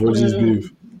she's Budgie's babe.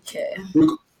 Okay.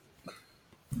 Look,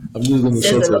 I'm just gonna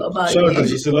Says shut a lot up. about Shout out you. to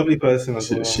she's a lovely person as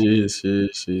well. She is.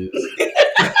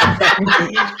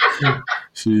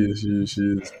 She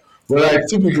is. But like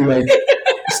typically like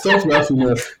stuff laughing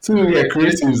at typically like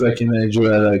creatives like in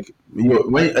Nigeria, like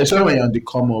when especially when you're on the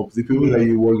come up, the people that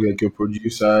you work like your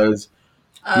producers.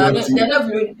 They're not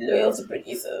very loyal to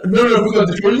producers. No, because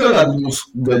the producers are the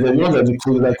most the ones that they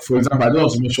call like for example, I don't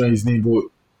want to mention his name, but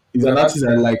he's an artist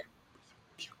I like.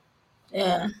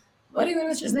 Yeah. What do you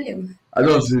want his name? I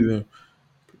don't see them.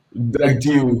 Like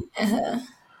Dio.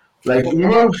 Like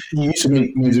remember he used to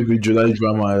make music with July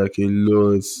Drama like a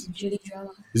lot. Julie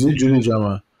Drama. Is it Julie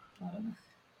Drama?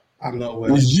 I'm not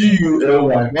aware. It's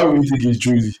G-U-L-Y. Why would you think it's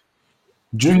Julie?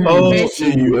 Julie is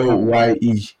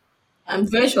J-U-L-Y-E. I'm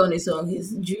very sure on the song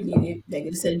he's Julie. Like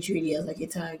they said Julie as like a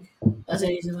tag. That's the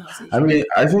reason why I say. I mean,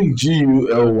 I think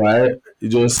G-U-L-Y, it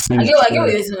just seems... I get what you're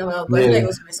talking about, but I feel like it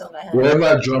was my song I had.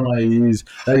 Whatever drama it is,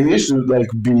 like, they should, like,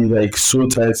 be, like, so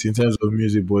tight in terms of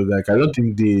music, but, like, I don't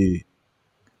think they...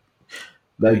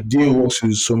 Like, they works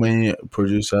with so many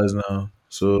producers now.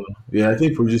 So, yeah, I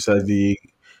think producers, they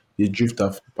drift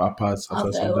apart after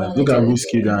some time. Look at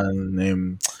Wizkid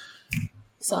and...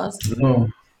 Sauce. No.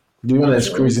 The one that's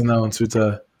crazy now on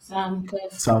Twitter. Sam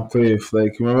Cliff.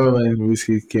 Like, remember when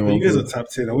Wizkid came up? You guys are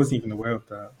tapped in. I wasn't even aware of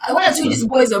that. I want to these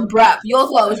boys are brap. You all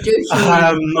thought I was joking.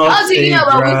 I'm not I was thinking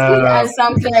about Wizkid and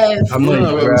Sam Cliff. I'm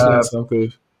not aware of Sam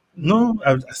Cliff. No,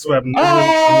 I swear I've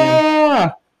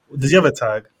never... Does he have a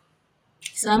tag?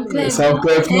 Sam Cliff.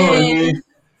 No, I mean...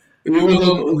 It was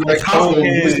on, like half of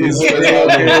Wizkid's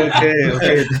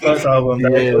okay. The first album.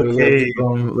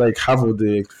 Like half of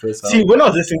the first album. See, when I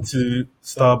was listening to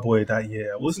Starboy that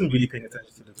year, I wasn't really paying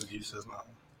attention to the producers now.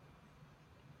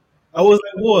 I was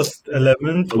like, what,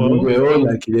 11, 12? We were all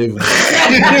like 11. I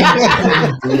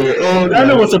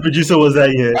know what the producer was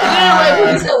that year.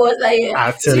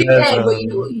 At 11.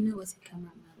 But you know what's a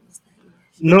cameraman was that year.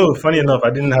 No, funny enough,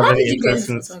 I didn't have How any did you get interest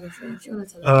in... into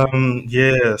photography?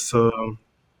 Yeah, so...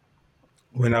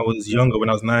 When I was younger, when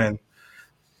I was 9,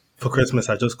 for Christmas,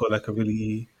 I just got like a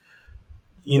really,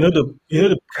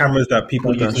 the cameras that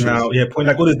people use now. Yeah,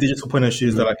 like all the digital point and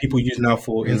shoots that like people use now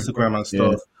for Instagram and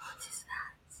stuff.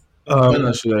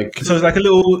 So it's like a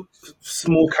little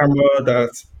small camera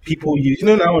that people use.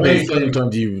 Nowadays,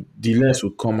 the lens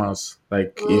will come out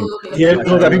like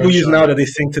that people use now that they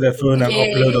sync to their phone and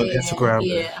upload on Instagram.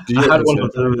 Yeah. I had one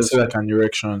of those. Like an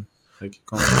erection.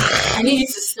 I need you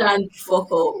to stand fuck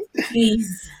up,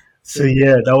 please. So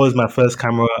yeah, that was my first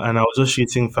camera, and I was just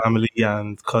shooting family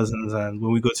and cousins, and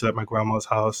when we go to like my grandma's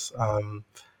house, and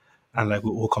like we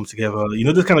all come together,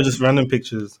 just kind of just random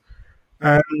pictures.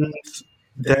 And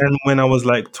then when I was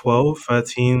like 12,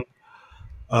 13,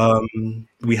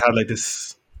 we had like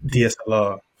this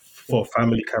DSLR for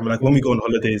family camera. Like when we go on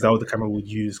holidays, that was the camera we'd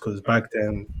use because back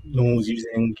then no one was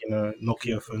using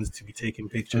Nokia phones to be taking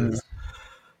pictures.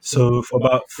 So for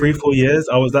about 3-4 years,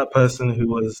 I was that person who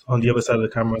was on the other side of the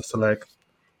camera. So like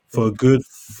for a good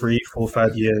 3, 4,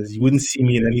 5 years, you wouldn't see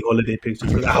me in any holiday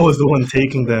pictures because I was the one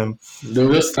taking them. They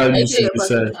were just telling you to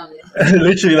decide.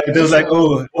 Literally, like they was like,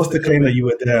 "Oh, what's the claim that you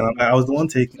were there?" And I'm like, I was the one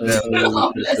taking them.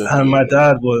 And my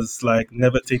dad was like,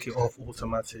 "Never take it off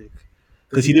automatic,"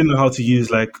 because he didn't know how to use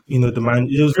like the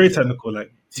manual. It was very technical,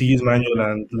 like to use manual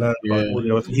and learn about all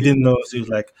the other. He didn't know, so he was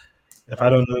like, if I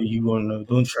don't know, you won't know.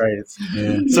 Don't try it.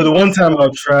 Yeah. So the one time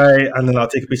I'll try, and then I'll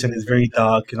take a picture, and it's very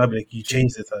dark, and I'll be like, "You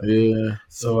changed it." Yeah.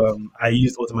 So I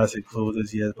used automatic for all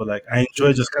those years, but like I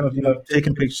enjoy just kind of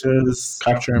taking pictures,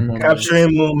 capturing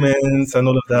moments, and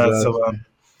all of that. Exactly. So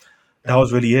that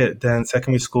was really it. Then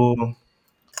secondary school,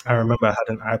 I remember I had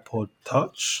an iPod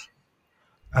Touch,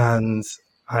 and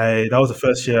that was the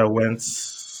first year I went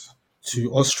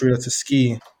to Austria to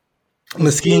ski. On a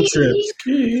skiing trip.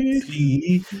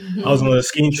 I was on a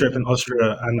skiing trip in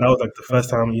Austria, and that was like the first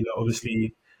time,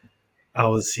 obviously I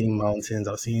was seeing mountains,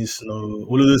 I was seeing snow,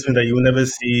 all of those things that you will never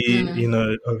see,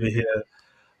 over here.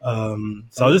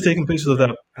 So I was just taking pictures of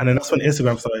that, and then that's when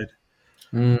Instagram started.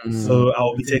 So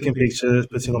I'll be taking pictures,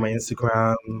 putting on my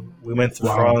Instagram. We went to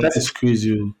France. That is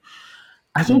crazy.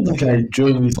 I don't think I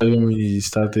joined Instagram when it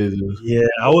started. Yeah,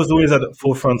 I was always at the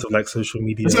forefront of like social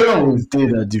media. Instagram was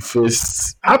dead at the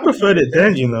first. I preferred it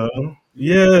then,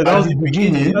 Yeah, that was the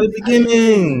beginning. At the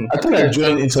beginning. I think I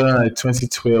joined Instagram like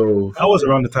 2012. That was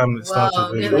around the time it started.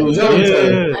 I joined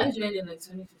in like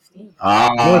 2015.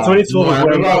 No, 2012 was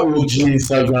when OG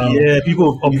Instagram. Yeah,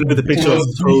 people upload the pictures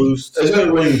post.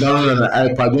 Especially when you download an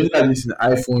iPad, when you have this in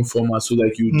iPhone format, so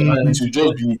like you download it to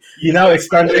just be. You now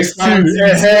expand it too,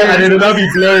 and it'll not be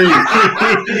blurry.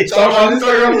 So on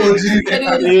Instagram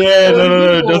OG. Yeah,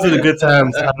 no, those are the good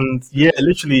times, and yeah,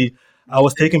 literally. I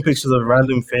was taking pictures of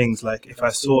random things. Like if I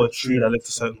saw a tree that looked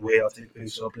a certain way, I'll take a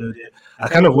picture, upload it. I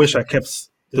kind of wish I kept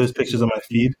those pictures on my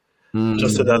feed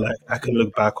just so that like I can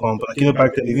look back on. But like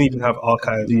back then they didn't even have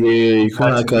archive. Yeah, you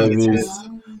can't had to archive delete it.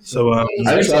 So I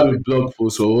used to have a blog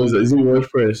post, or what was it? Is it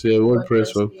WordPress? Yeah, WordPress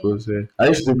WordPress, blog yeah. post. Yeah. I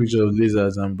used to take pictures of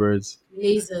lizards and birds.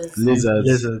 Lasers.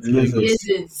 Lizards.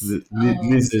 Lizards.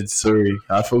 Lizards, sorry.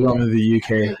 I forgot I'm in the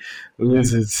UK.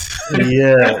 Lizards.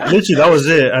 yeah, literally that was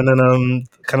it. And then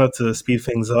kind of to speed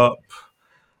things up,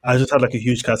 I just had like a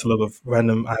huge catalog of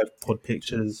random iPod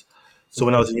pictures. So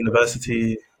when I was in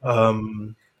university,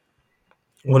 one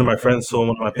of my friends saw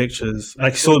one of my pictures.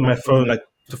 Like, he saw my phone, like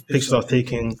the pictures I was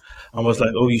taking, and was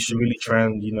like, "Oh, you should really try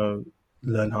and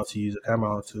learn how to use a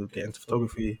camera to get into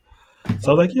photography."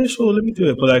 So I was like, "Yeah, sure, let me do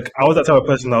it." But like, I was that type of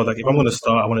person. I was like, if I'm going to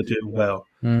start, I want to do it well.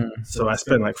 So I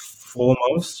spent like 4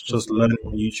 months just learning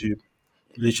on YouTube,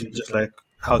 literally just like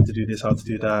how to do this, how to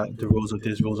do that, the rules of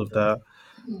this, rules of that,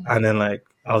 and then like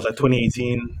I was like,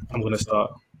 2018, I'm going to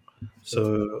start.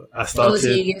 So I Oh, so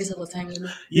started. you give yourself a time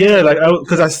limit? Yeah, like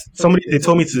they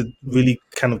told me to really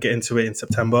kind of get into it in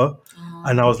September,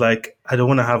 and I was like, I don't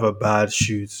want to have a bad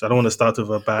shoot. I don't want to start with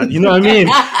a bad, you know what I mean?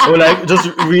 Or like just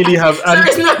really have. Sorry,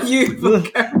 it's not you.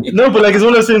 No, but like it's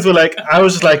one of those things where like I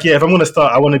was just like, yeah, if I'm gonna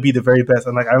start, I want to be the very best.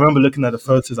 And like I remember looking at the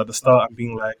photos at the start and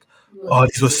being like, oh,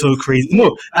 these were so crazy.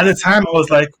 No, at the time I was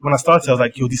like, when I started, I was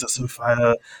like, yo, these are so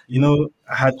fire.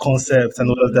 I had concepts and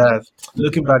all of that.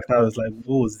 Looking back now, it's like,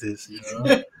 what was this?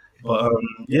 But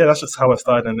yeah, that's just how I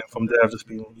started, and then from there I've just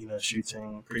been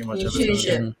shooting pretty much everything.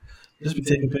 Shit. Just be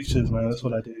taking pictures, man. That's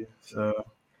what I do. So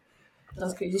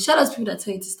That's crazy. Shout out to people that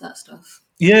tell you to start stuff.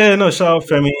 yeah, no, shout out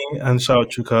Femi and shout out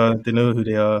Chuka. They know who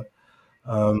they are.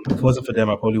 If it wasn't for them,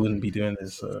 I probably wouldn't be doing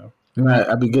this. So.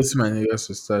 I'd be getting my niggas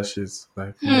to start shit.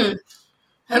 Like,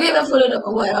 Have you ever followed up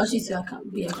on what else you to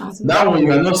be accountable? that one,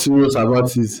 you are not serious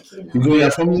about it. You go, your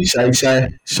family shy.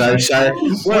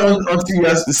 Well, until you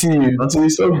have to see you, until you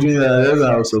stop doing that, then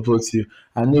I'll support you.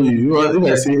 I know you. If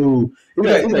I say, oh,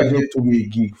 if I get to be a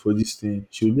gig for this thing,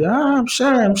 she'll be, I'm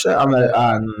shy. I'm like,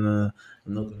 no,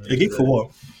 I'm not gonna. A gig for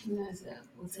what? No, sir.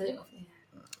 We'll tell you off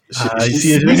air. You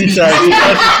see, it's really shy.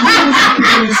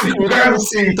 We can't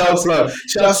say it out loud.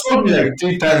 She has told me like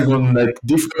 3 times on like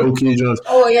different occasions.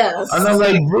 Oh, yes. And I'm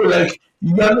like, bro, like,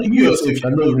 you yourself,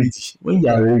 you're not ready. When you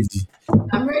are ready.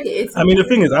 I'm ready. I mean, the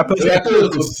thing is, I personally. I tell you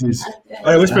what it is.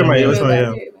 Oh, whisper in my ear. Whisper in my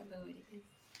ear.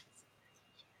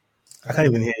 I can't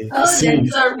even hear you. Oh, sorry.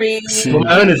 But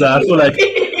my own is that I feel like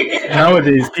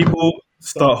nowadays people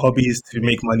start hobbies to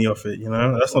make money off it.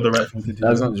 That's not the right thing to do.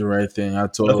 That's not the right thing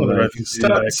at all. That's not the right thing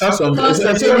to do. Start something. It's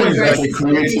like a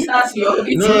creative.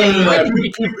 No.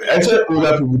 I tell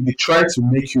older people, they try to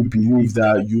make you believe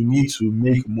that you need to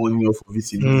make money off of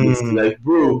it immediately. Like,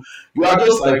 bro, you are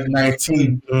just like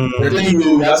 19. And then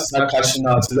you have to start cashing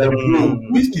out. It's like, bro,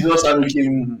 which did not start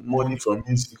making money from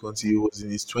music until he was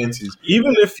in his 20s.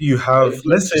 Even if you have,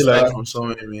 let's say, like, from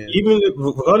somewhere, man. even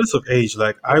regardless of age,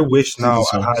 like, I wish now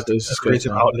I had a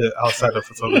creative outlet outside of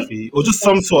photography, or just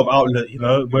some sort of outlet,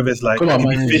 whether it's like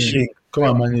fishing. Come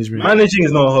on, manage me. Managing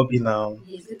is not a hobby now.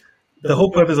 The whole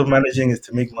purpose of managing is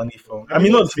to make money from. I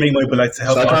mean, not to make money, but like to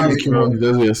help. So I can't make you money.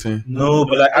 That's what you're saying. No,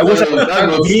 but like I wish I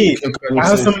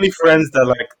have so many friends that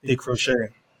like they crochet.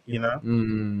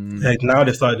 Like now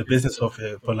they started the business of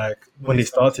it, but like when they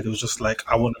started, it was just like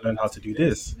I want to learn how to do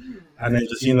this, and then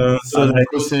just so like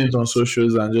posting it on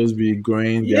socials and just be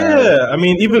growing. Yeah, I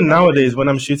mean, even nowadays when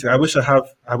I'm shooting, I wish I had,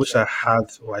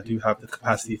 or I do have the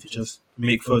capacity to just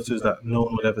make photos that no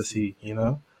one would ever see,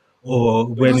 or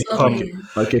when it comes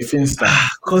like a Finsta.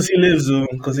 Because he lives.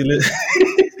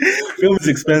 Film is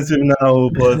expensive now,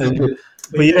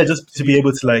 but yeah, just to be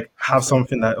able to like have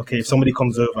something that if somebody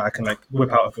comes over, I can like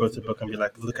whip out a photo book and be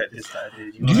like, look at this that I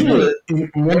did. Do you know that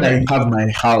when I have my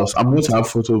house, I'm going to have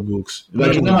photo books.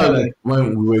 Like how like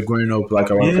when we were growing up,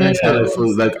 like our friends had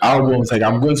like albums. Like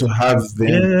I'm going to have them.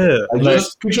 Yeah, like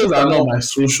just pictures that are not my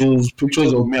socials,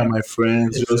 pictures of me and my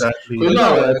friends. Exactly.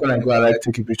 Like when I go, I like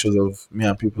taking pictures of me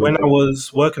and people. When I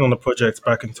was working on a project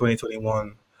back in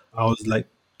 2021, I was like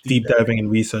deep diving in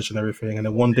research and everything, and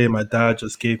then one day my dad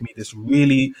just gave me this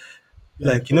really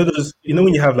like those when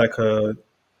you have like a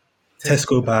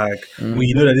Tesco bag where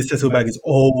you know that this Tesco bag is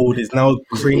old, it's now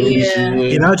cringy.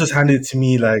 He now just handed it to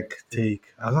me like, take.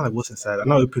 I was like, what's inside? I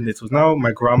now opened it. It was now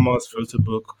my grandma's photo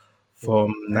book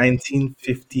from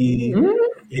 1950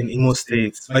 in Imo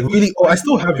State. Like really, I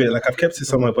still have it. Like I've kept it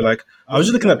somewhere, but like I was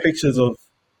just looking at pictures of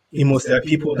Imo State,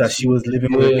 people that she was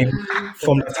living with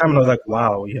from that time, and I was like,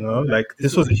 wow, like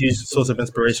this was a huge source of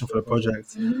inspiration for the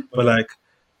project. But like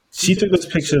she took those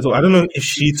pictures, or I don't know if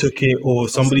she took it or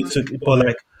somebody took it, but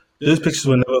like those pictures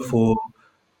were never for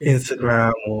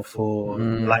Instagram or for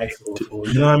likes or for,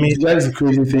 you know what I mean? That is a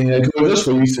crazy thing. Like just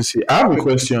for you to see. I have a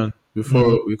question.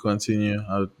 before we continue,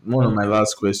 one of my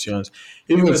last questions.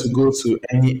 If you were to go to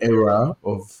any era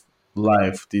of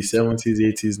life, the 70s,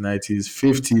 80s, 90s,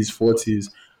 50s, 40s,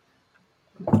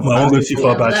 Well, I won't go too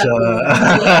far back.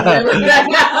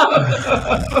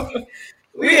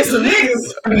 We are some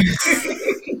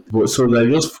niggas. but so like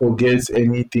just forget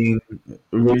anything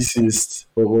racist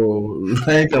or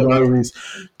anything about race,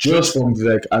 just from the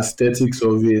like aesthetics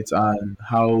of it and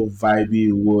how vibey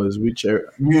it was, which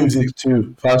music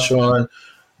too, fashion,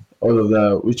 all of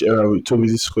that. Which era? Toby,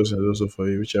 this question is also for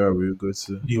you. Which era will you go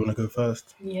to? You want to go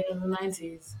first? Yeah, the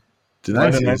 90s. The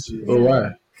Why the 90s? 90s? Oh,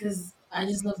 why? Because I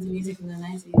just love the music in the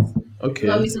 90s. Okay.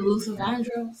 Love me some Luther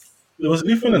Vandross. It was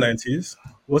Luther in the 90s.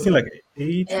 Wasn't it like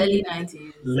 80s? Early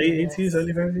 90s. Late 80s,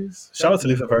 early 90s? Shout out to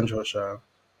Luther Vandross, shout.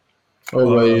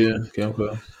 Oh, why you?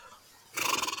 Kemka.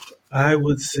 I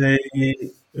would say,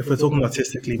 if we're talking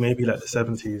artistically, maybe like the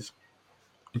 70s.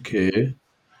 Okay.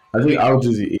 I think I'll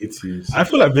do the 80s. I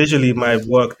feel like visually my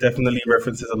work definitely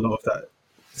references a lot of that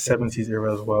 70s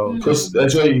era as well. Because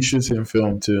that's why you shoot in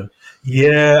film too.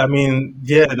 Yeah, I mean,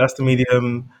 yeah, that's the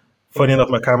medium. Funny enough,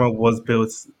 my camera was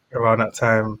built around that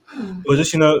time. But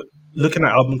just, looking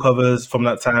at album covers from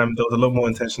that time, there was a lot more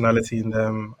intentionality in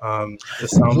them. The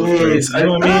sound was great. You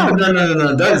know what I mean?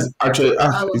 No. That is actually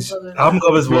Album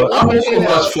covers were album covers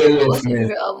fell off, What's your man.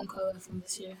 favorite album cover from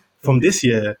this year? from this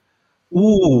year.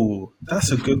 Ooh,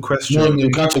 that's a good question. No, you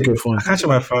can't check your phone. I can't check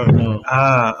my phone. No.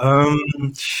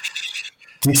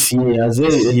 This year, as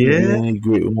a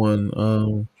great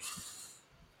one.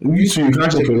 You too, you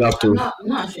can't check your laptop. I'm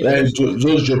not sure. Like,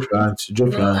 just drop your hand. Drop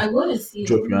your No, I hand. want to see.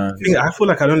 Drop your hand. I feel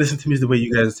like I don't listen to music the way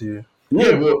you guys do.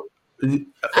 Yeah, but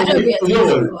I don't get you know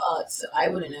music what? for art, so I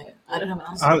wouldn't know. I don't have an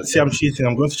answer. See, I'm cheating.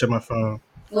 I'm going to check my phone.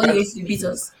 What do you used to beat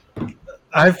us?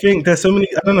 I think there's so many.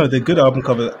 I don't know. They're good album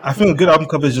covers. I think a good album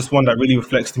cover is just one that really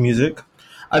reflects the music.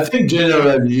 I think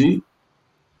generally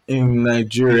in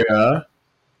Nigeria,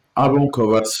 album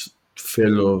covers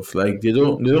fell off. Like they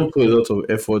don't put a lot of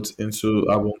effort into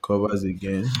album covers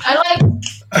again. I like.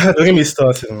 Don't get me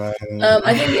started, man.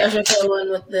 I think the Ashaka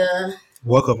one with the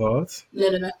Work of art.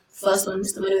 no first one,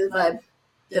 Mr. Money with Vibe,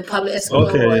 the Pablo Escobar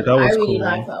Okay, one. that was I really cool.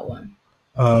 like that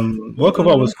one. Work of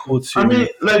art was cool too. I mean,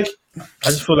 like I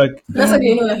just feel like That's like the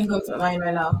only one that can come to my mind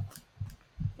right now.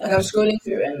 Like I'm scrolling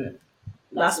through and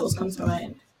that's what's come to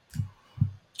mind.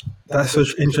 that's so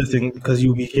interesting because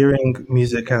you'll be hearing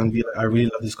music and be like, I really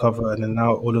love this cover, and then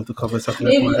now all of the covers have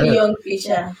left Maybe my the head. Young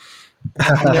Feature.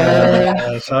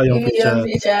 Shout out Young Maybe Young Picture.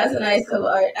 Feature. That's a nice cover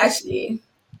art. Actually,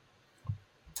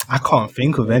 I can't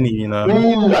think of any, ooh,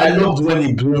 I loved when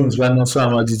it blooms when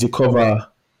Osama did the cover.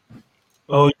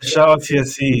 Oh, shout out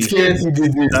TSC. TNT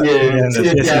did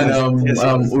this,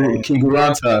 and King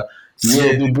Ranta.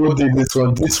 Yeah, they both did this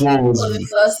one. This one was the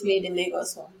first made in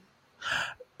Lagos one.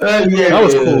 yeah, That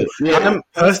was cool. Yeah.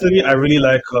 Personally, I really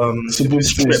like Simple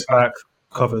strip back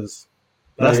covers.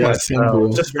 That's Yeah, my simple. style.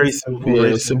 Just very simple. Yeah,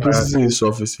 very simplicity is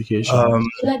sophistication. I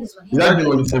like this one. Is that the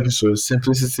one of this episode?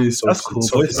 Simplicity is That's cool. Both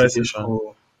sides are sophistication.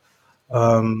 cool.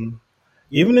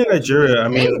 Even in Nigeria, I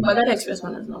mean, But that Express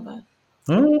one is not bad.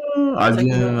 I It's like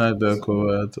didn't a- like that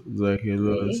cover. Like it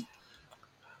was.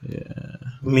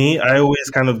 me, I always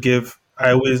kind of give,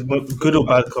 good or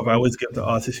bad cover, I always give the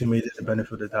artist who made it the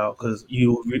benefit of the doubt because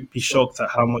you'll be shocked at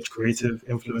how much creative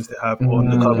influence they have on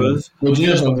the covers. But do you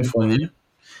know something funny?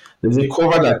 There's a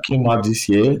cover that came out this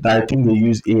year that I think they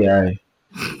use AI.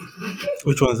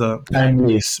 Which one's that?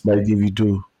 Timeless by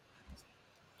Davido.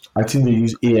 I think they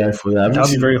use AI for that.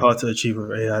 That'll be very hard to achieve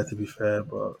with AI, to be fair,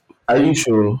 but Are you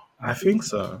sure? I think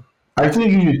so. I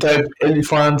think if you type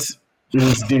elephant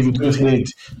is Davido's head,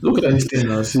 look at this thing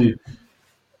now. See,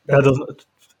 That doesn't,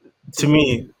 to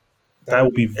me, that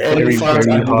would be very, Elephant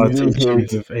very and hard to Davido's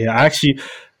achieve with AI. Actually,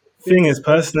 thing is,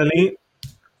 personally,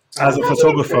 as a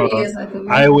photographer,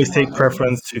 I always take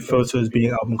preference to photos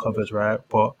being album covers, right?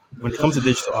 But when it comes to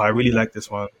digital art, I really like this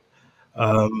one.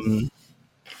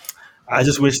 I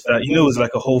just wish that, it was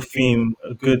like a whole theme,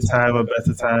 a good time, a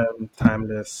better time,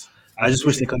 timeless. I just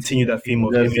wish they continued that theme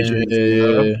of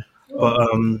images. But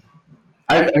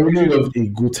I really love a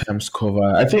Good Times cover.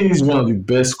 I think it's one of the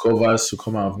best covers to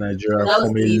come out of Nigeria That was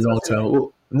from a D's, long wasn't time.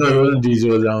 Oh, no, it wasn't these. It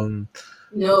was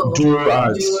No. Juro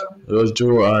Arts. It was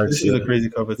Juro Arts. this is a crazy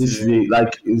cover This too. is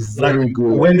like it's very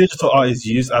good. When digital art is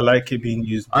used, I like it being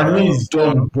used. I mean, it's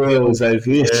done well. It's like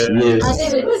yes, Yeah. I yes.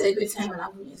 think it was a good time on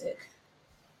Apple Music.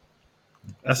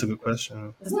 That's a good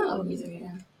question. It's not Apple Music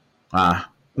again.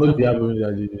 Not the album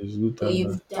that it is good But time.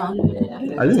 you've downloaded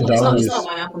it. I didn't It's download it's it. not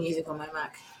my Apple Music on my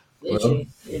Mac. Literally.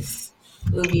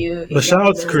 It'll be But shout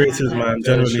out to creators, man,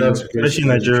 generally, Shout out to creators. especially in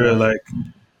Nigeria. Like,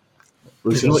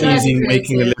 It's not Shout out to easy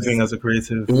making a creatives. living as a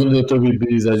creative. Even though Toby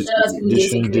believes that Shout out to they music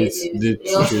shouldn't date creatives.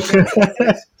 They also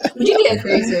secret. Would you be a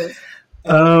creative?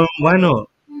 Why not?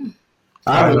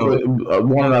 I have I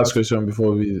one last question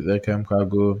before we let Kemka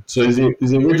go. So is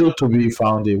a riddle Toby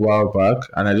found a while back,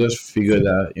 and I just figured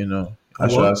that I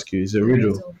should What? ask you. It's a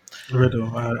riddle.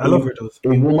 Riddle. I love riddles. A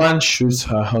woman shoots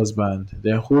her husband,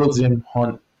 then holds him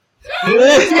on.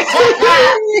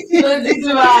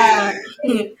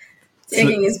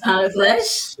 Taking his pound of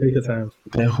flesh. Take your time.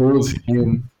 Then holds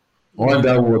him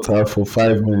underwater for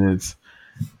 5 minutes.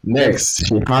 Next,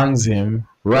 she hangs him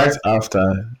right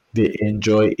after they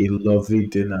enjoy a lovely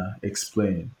dinner.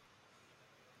 Explain.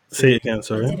 Say it again, I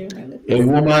sorry. didn't remember. A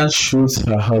woman shoots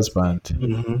her husband,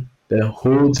 Mm-hmm. then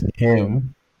holds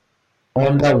him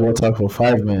underwater for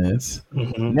 5 minutes.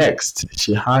 Mm-hmm. Next,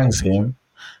 she hangs him,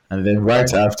 and then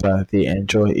right after they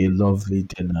enjoy a lovely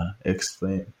dinner.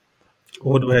 Explain.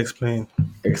 What do I explain?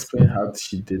 Explain how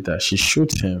she did that. She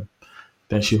shoots him,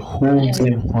 then she holds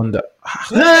him under.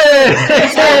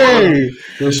 Hey!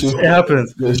 Then she, It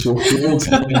happens. then she holds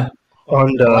him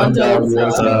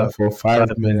Underwater. for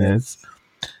 5 minutes.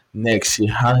 Next, she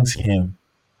hangs him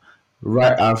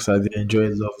right after they enjoy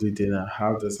a lovely dinner.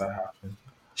 How does that happen?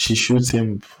 She shoots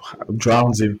him,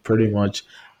 drowns him pretty much,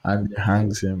 and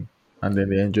hangs him. And then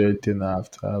they enjoy dinner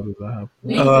after. How does that happen?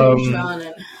 Maybe drown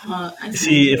and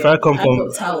See, if I come I from,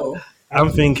 got towel. I'm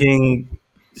thinking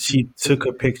she took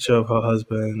a picture of her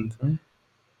husband.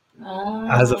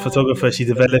 As a photographer, she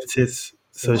developed it,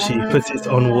 so she put it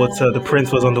on water. The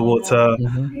print was on the water.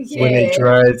 When it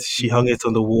dried, she hung it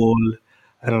on the wall,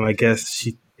 and then I guess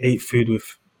she ate food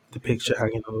with the picture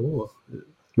hanging on the wall.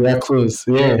 Yeah, close.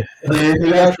 Yeah.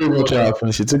 That's pretty much what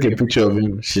happened. She took a picture of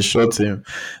him, she shot him.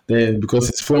 Then, because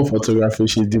it's film photography,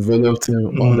 she developed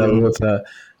him underwater,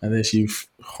 and then she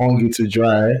hung it to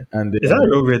dry. And then Is that a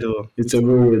real riddle? it's a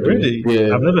real riddle. Really?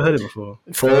 Yeah. I've never heard it before.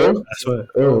 For real? I swear.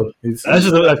 Oh, it's. I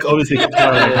just like obviously. And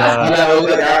I was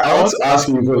like, I want to ask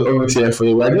you because obviously for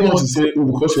you, but I didn't want to say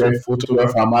because you're a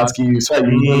photographer. I'm asking you, so you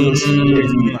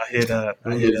know. I hear that.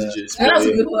 I hear that. That's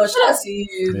a good one. Shout out to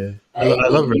you. Yeah. I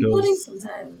love You riddles. pudding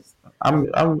sometimes.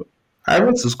 I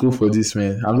went to school for this,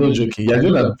 man. I'm not joking. You're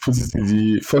gonna put it in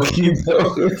the fucking.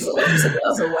 That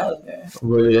was a while ago.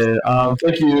 But yeah,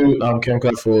 thank you,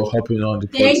 Kemka, for hopping on the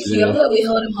pod Thank you. I'm today. glad we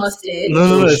held him hostage.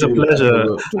 No, it's a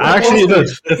pleasure. I actually, look,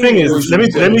 the thing is, let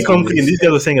me come clean. These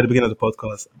guys were saying at the beginning of the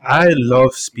podcast, I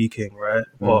love speaking, right?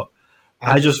 But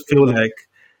I just feel like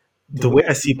the way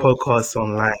I see podcasts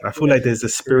online, I feel like there's a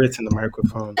spirit in the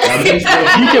microphone. You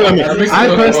get what I mean?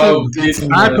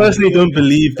 I personally don't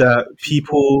believe that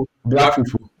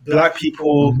black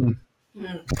people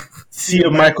see a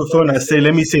microphone and say,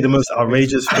 let me say the most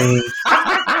outrageous thing.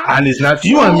 And it's not, do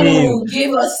you know what I mean?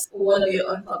 Give us one of your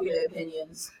unpopular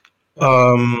opinions.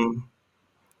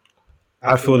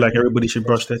 I feel like everybody should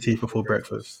brush their teeth before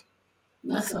breakfast.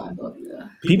 That's not unpopular.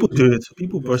 People do it.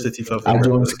 People brush their teeth after I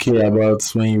don't breakfast. care about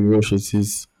when you brush your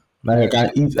teeth. Like I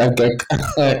can eat,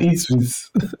 I eat with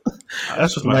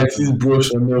That's just my my teeth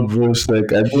brush or not brush.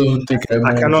 Like I don't think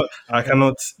I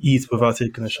cannot eat without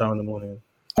taking a shower in the morning.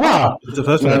 Ah, It's the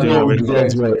first thing I I do. know Already. you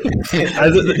guys well. It's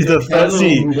the first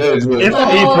thing. If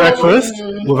I eat breakfast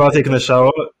without taking a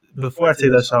shower, before I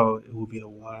take that shower, it will be a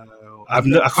while. I can't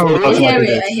remember I how hear to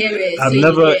it. I hear it. I've So you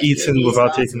never get eaten your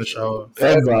without response. taking a shower.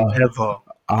 Ever.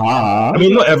 I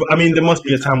mean, not ever. I mean, there must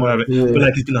be a time where, but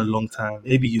like it's been a long time.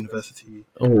 Maybe university,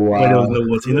 Oh where there was wow. no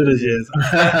water. You know those years.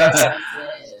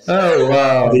 Oh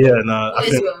wow. But yeah, no. What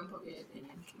is your unpopular opinion?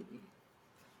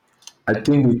 I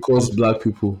think we cause black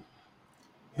people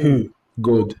Who?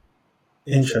 good.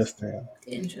 Interesting.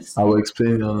 Interesting. I will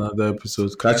explain on another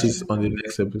episode. Catch it on the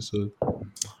next episode.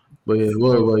 But yeah,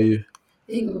 what about you?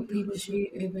 I think people should be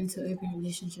open to open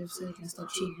relationships so they can stop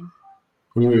cheating.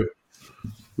 Real.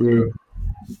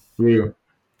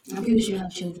 And people should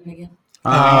have children again.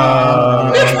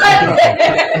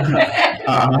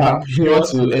 You want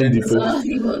to end the There's a lot post? of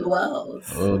people in the world.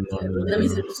 Oh no. Let me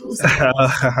say this.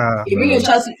 You bring your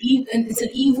child to evil, and it's an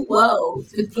evil world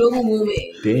with global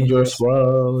moving. Dangerous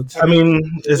world. I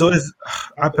mean, it's always.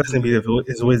 I personally believe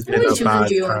it's always How been many a children bad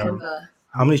do you want, time. Kemka?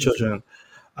 How many children?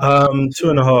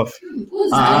 2.5.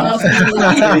 What's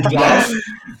enough?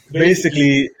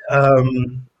 Basically,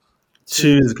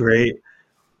 2 is great.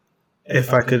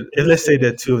 If let's say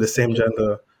they're 2 of the same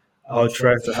gender, I'll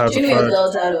try to have Do you a mean a third.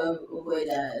 girl dad or a boy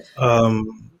dad?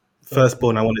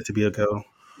 Firstborn, I want it to be a girl.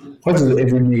 What does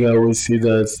every nigga always say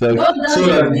that? It's like, What does so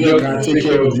that it the girl mean? can take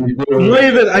care of the boy. Not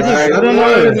even. I don't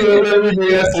know. Every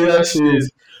nigga say that shit.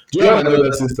 Do you have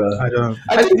another sister? I don't.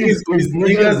 I think it's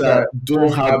niggas that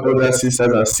don't have other sisters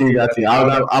that say that thing.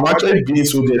 I'm actually being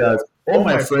so good at all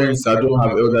my friends that don't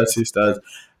have elder sisters,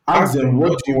 ask them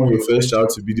what do you want your first child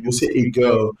to be? They will say a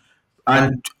girl.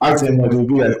 And ask them and they'll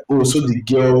be like, oh, so the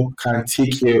girl can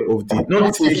take care of the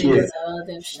not take care.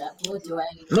 What do I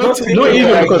Not take Not care,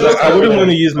 even like, because just I wouldn't like, want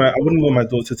to use I wouldn't want my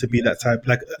daughter to be that type,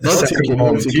 like a not take second care,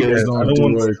 mom. not take Do you care get is it? not I don't the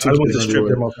want, word. I don't want Take to care is not strip the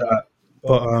them word. of that.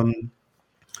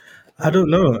 But I don't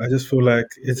know. I just feel like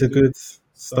it's a good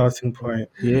starting point.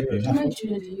 Yeah. How many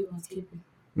children do you want to keep?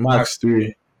 Max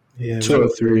 3. Yeah, 2 or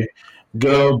 3.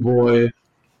 Girl, boy,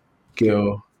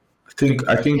 girl. I think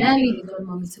Can I leave the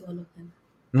godmommy to all of them?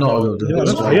 not all of them. yeah.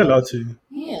 Just Are you one. allowed to?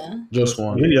 Yeah. Just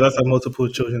one. Really, you're allowed to have multiple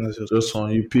children as your. Just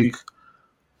one. You pick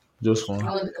just I one.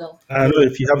 want the girl. I know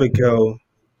if you have a girl,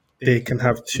 they can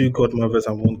have 2 godmothers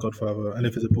and 1 godfather, and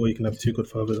if it's a boy, you can have 2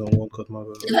 godfathers and 1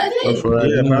 godmother. Is that Oh, it? for I Yeah,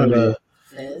 didn't know apparently. that.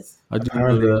 Yes. I didn't know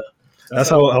Apparently. that. That's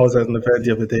how I was at the fair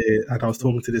the other day, and I was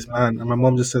talking to this man, and my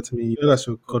mom just said to me, "You know that's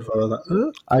your godfather." I was like,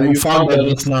 "Huh?" And you found that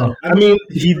just now. I mean,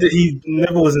 he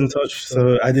never was in touch,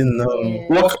 so I didn't know. Yeah.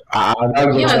 What? That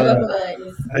Yeah, my got godfather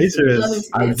is. Are you serious?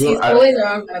 He's always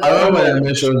around. I remember when I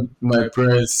mentioned my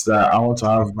parents that I want to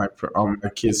have my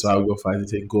kids, so I'll go find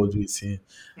it and God with him.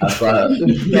 As far as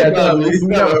I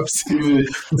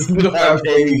don't have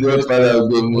any godfather or Nah,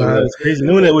 godmother. it's crazy.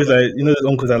 No one always like, you know, those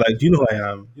uncles are like, "Do you know who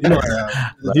I am? Do you know who I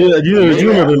am? Do you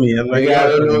remember me?" I'm like, Yeah, I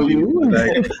don't know remember you.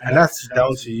 Like, and that's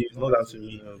down to you, not down to me.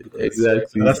 You know, because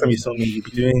Exactly. the last time you saw me, you'd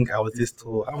be doing, I was this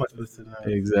tall. How am I supposed to know?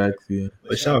 Exactly.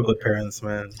 But shout out godparents,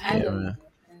 man. I Yeah, don't man.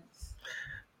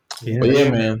 Yeah. But yeah,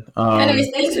 man.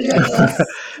 Anyways, thanks for joining us.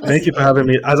 Thank you for having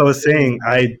me. As I was saying,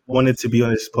 I wanted to be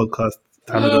on this podcast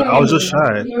time ago. I was just shy.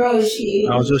 Hiroshi.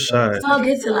 I was just shy. It's all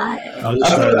good to lie. I was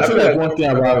just I feel shy. like one thing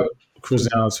about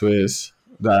Christianity is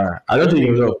that I don't think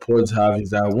a lot of pods have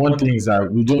is that one thing is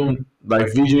that we don't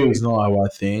like video is not our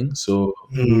thing, so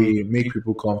we make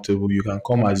people comfortable. You can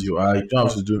come as you are. You don't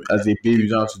have to do as a baby. You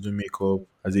don't have to do makeup.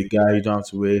 As a guy, you don't have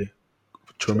to wear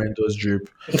tremendous drip.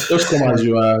 Just come as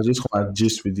you are. Just come and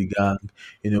gist with the gang.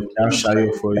 You know, we have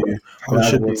shayo for you. We have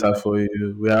should be. water for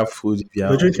you. We have food. If you We're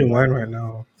have drinking wine right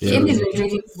now. Jimmy's been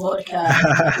drinking vodka.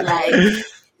 Like,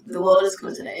 the world is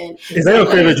coming to the end. Is that your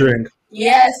favorite drink?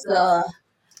 Yes. Over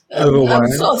I'm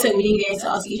wine? so upset we didn't get to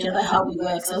ask each other how we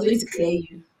work, so I was going to clear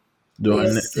you.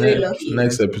 Lucky.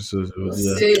 Next episode. Yeah.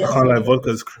 Seriously. Oh, like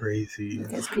vodka's crazy.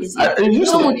 That's crazy. It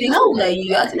used to- No one thing, how old are you?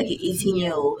 You act like an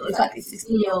 18-year-old. In fact, a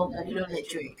 16-year-old that you don't let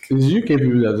drink. It's UK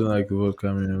people that don't like vodka.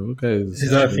 I mean, vodka is.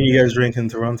 Is that a thing you guys drink in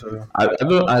Toronto? I don't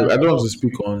want to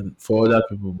speak on for other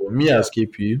people, but me as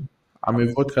KP, I'm a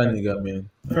vodka nigga, man.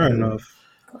 Fair enough.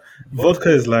 Vodka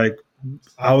is like,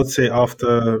 I would say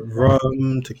after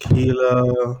rum,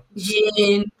 tequila.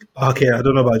 Gin. Okay, I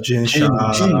don't know about gin. Gin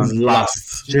is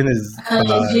last. Gin is I can't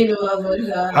get bad. gin over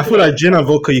vodka. I feel like gin and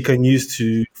vodka you can use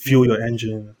to fuel your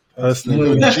engine.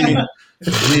 Personally, No, gin.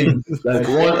 Like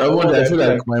one day I feel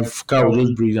like my car will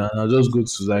just break down. I'll just go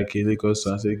to like a liquor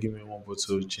store and say, "Give me one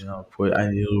bottle of gin, I'll pour it,"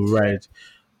 and it'll ride.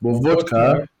 But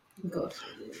vodka, God.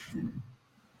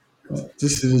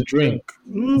 this is a drink.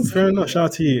 fair enough. Shout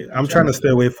out to you. I'm trying to stay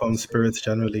away from spirits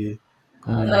generally.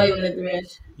 Not even a red.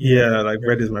 Yeah, like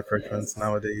red is my preference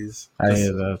nowadays. I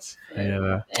hear that.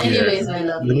 Anyways, my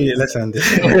love. Let's end it.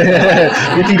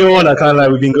 We can go on. I can't lie.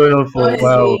 We've been going on for a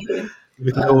while.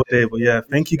 We can go all day, but yeah,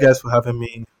 thank you guys for having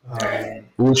me.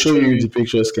 We'll show you the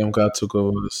pictures Kemka took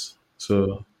of us.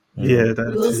 So Yeah,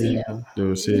 that's We'll see. they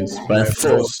will say it by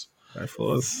force. by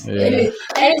force. Yeah. Anyways,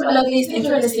 my lovelies, thanks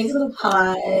for listening to the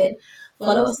pod.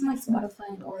 Follow us on like Spotify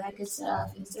and all that good stuff.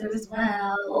 Instagram as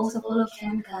well. Also follow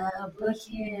Kemka, book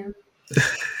him.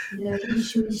 You know, he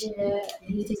should share.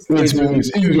 He takes Wait.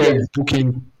 If you guys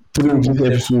booking 300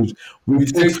 episodes, we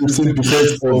take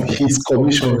 15% of his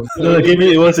commission. No, give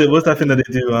me what's that thing that they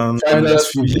do? Finance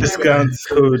fee. Discount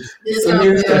code. discount.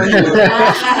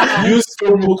 Use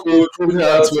promo code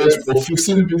Outwest for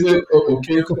 15% of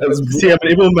Kemka's See, I'm an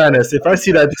able manners. If I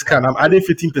see that discount, I'm adding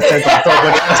 15% on top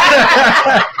of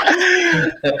it.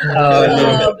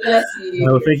 Oh, bless you.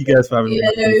 No, thank you guys for having me. Yeah,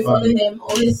 It's no, been you follow fun. him.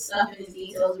 All his stuff and his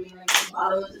details will be like the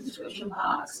bottom of the description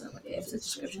box. So, like, the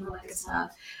description, all that good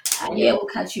stuff. And yeah, we'll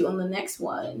catch you on the next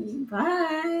one.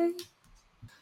 Bye.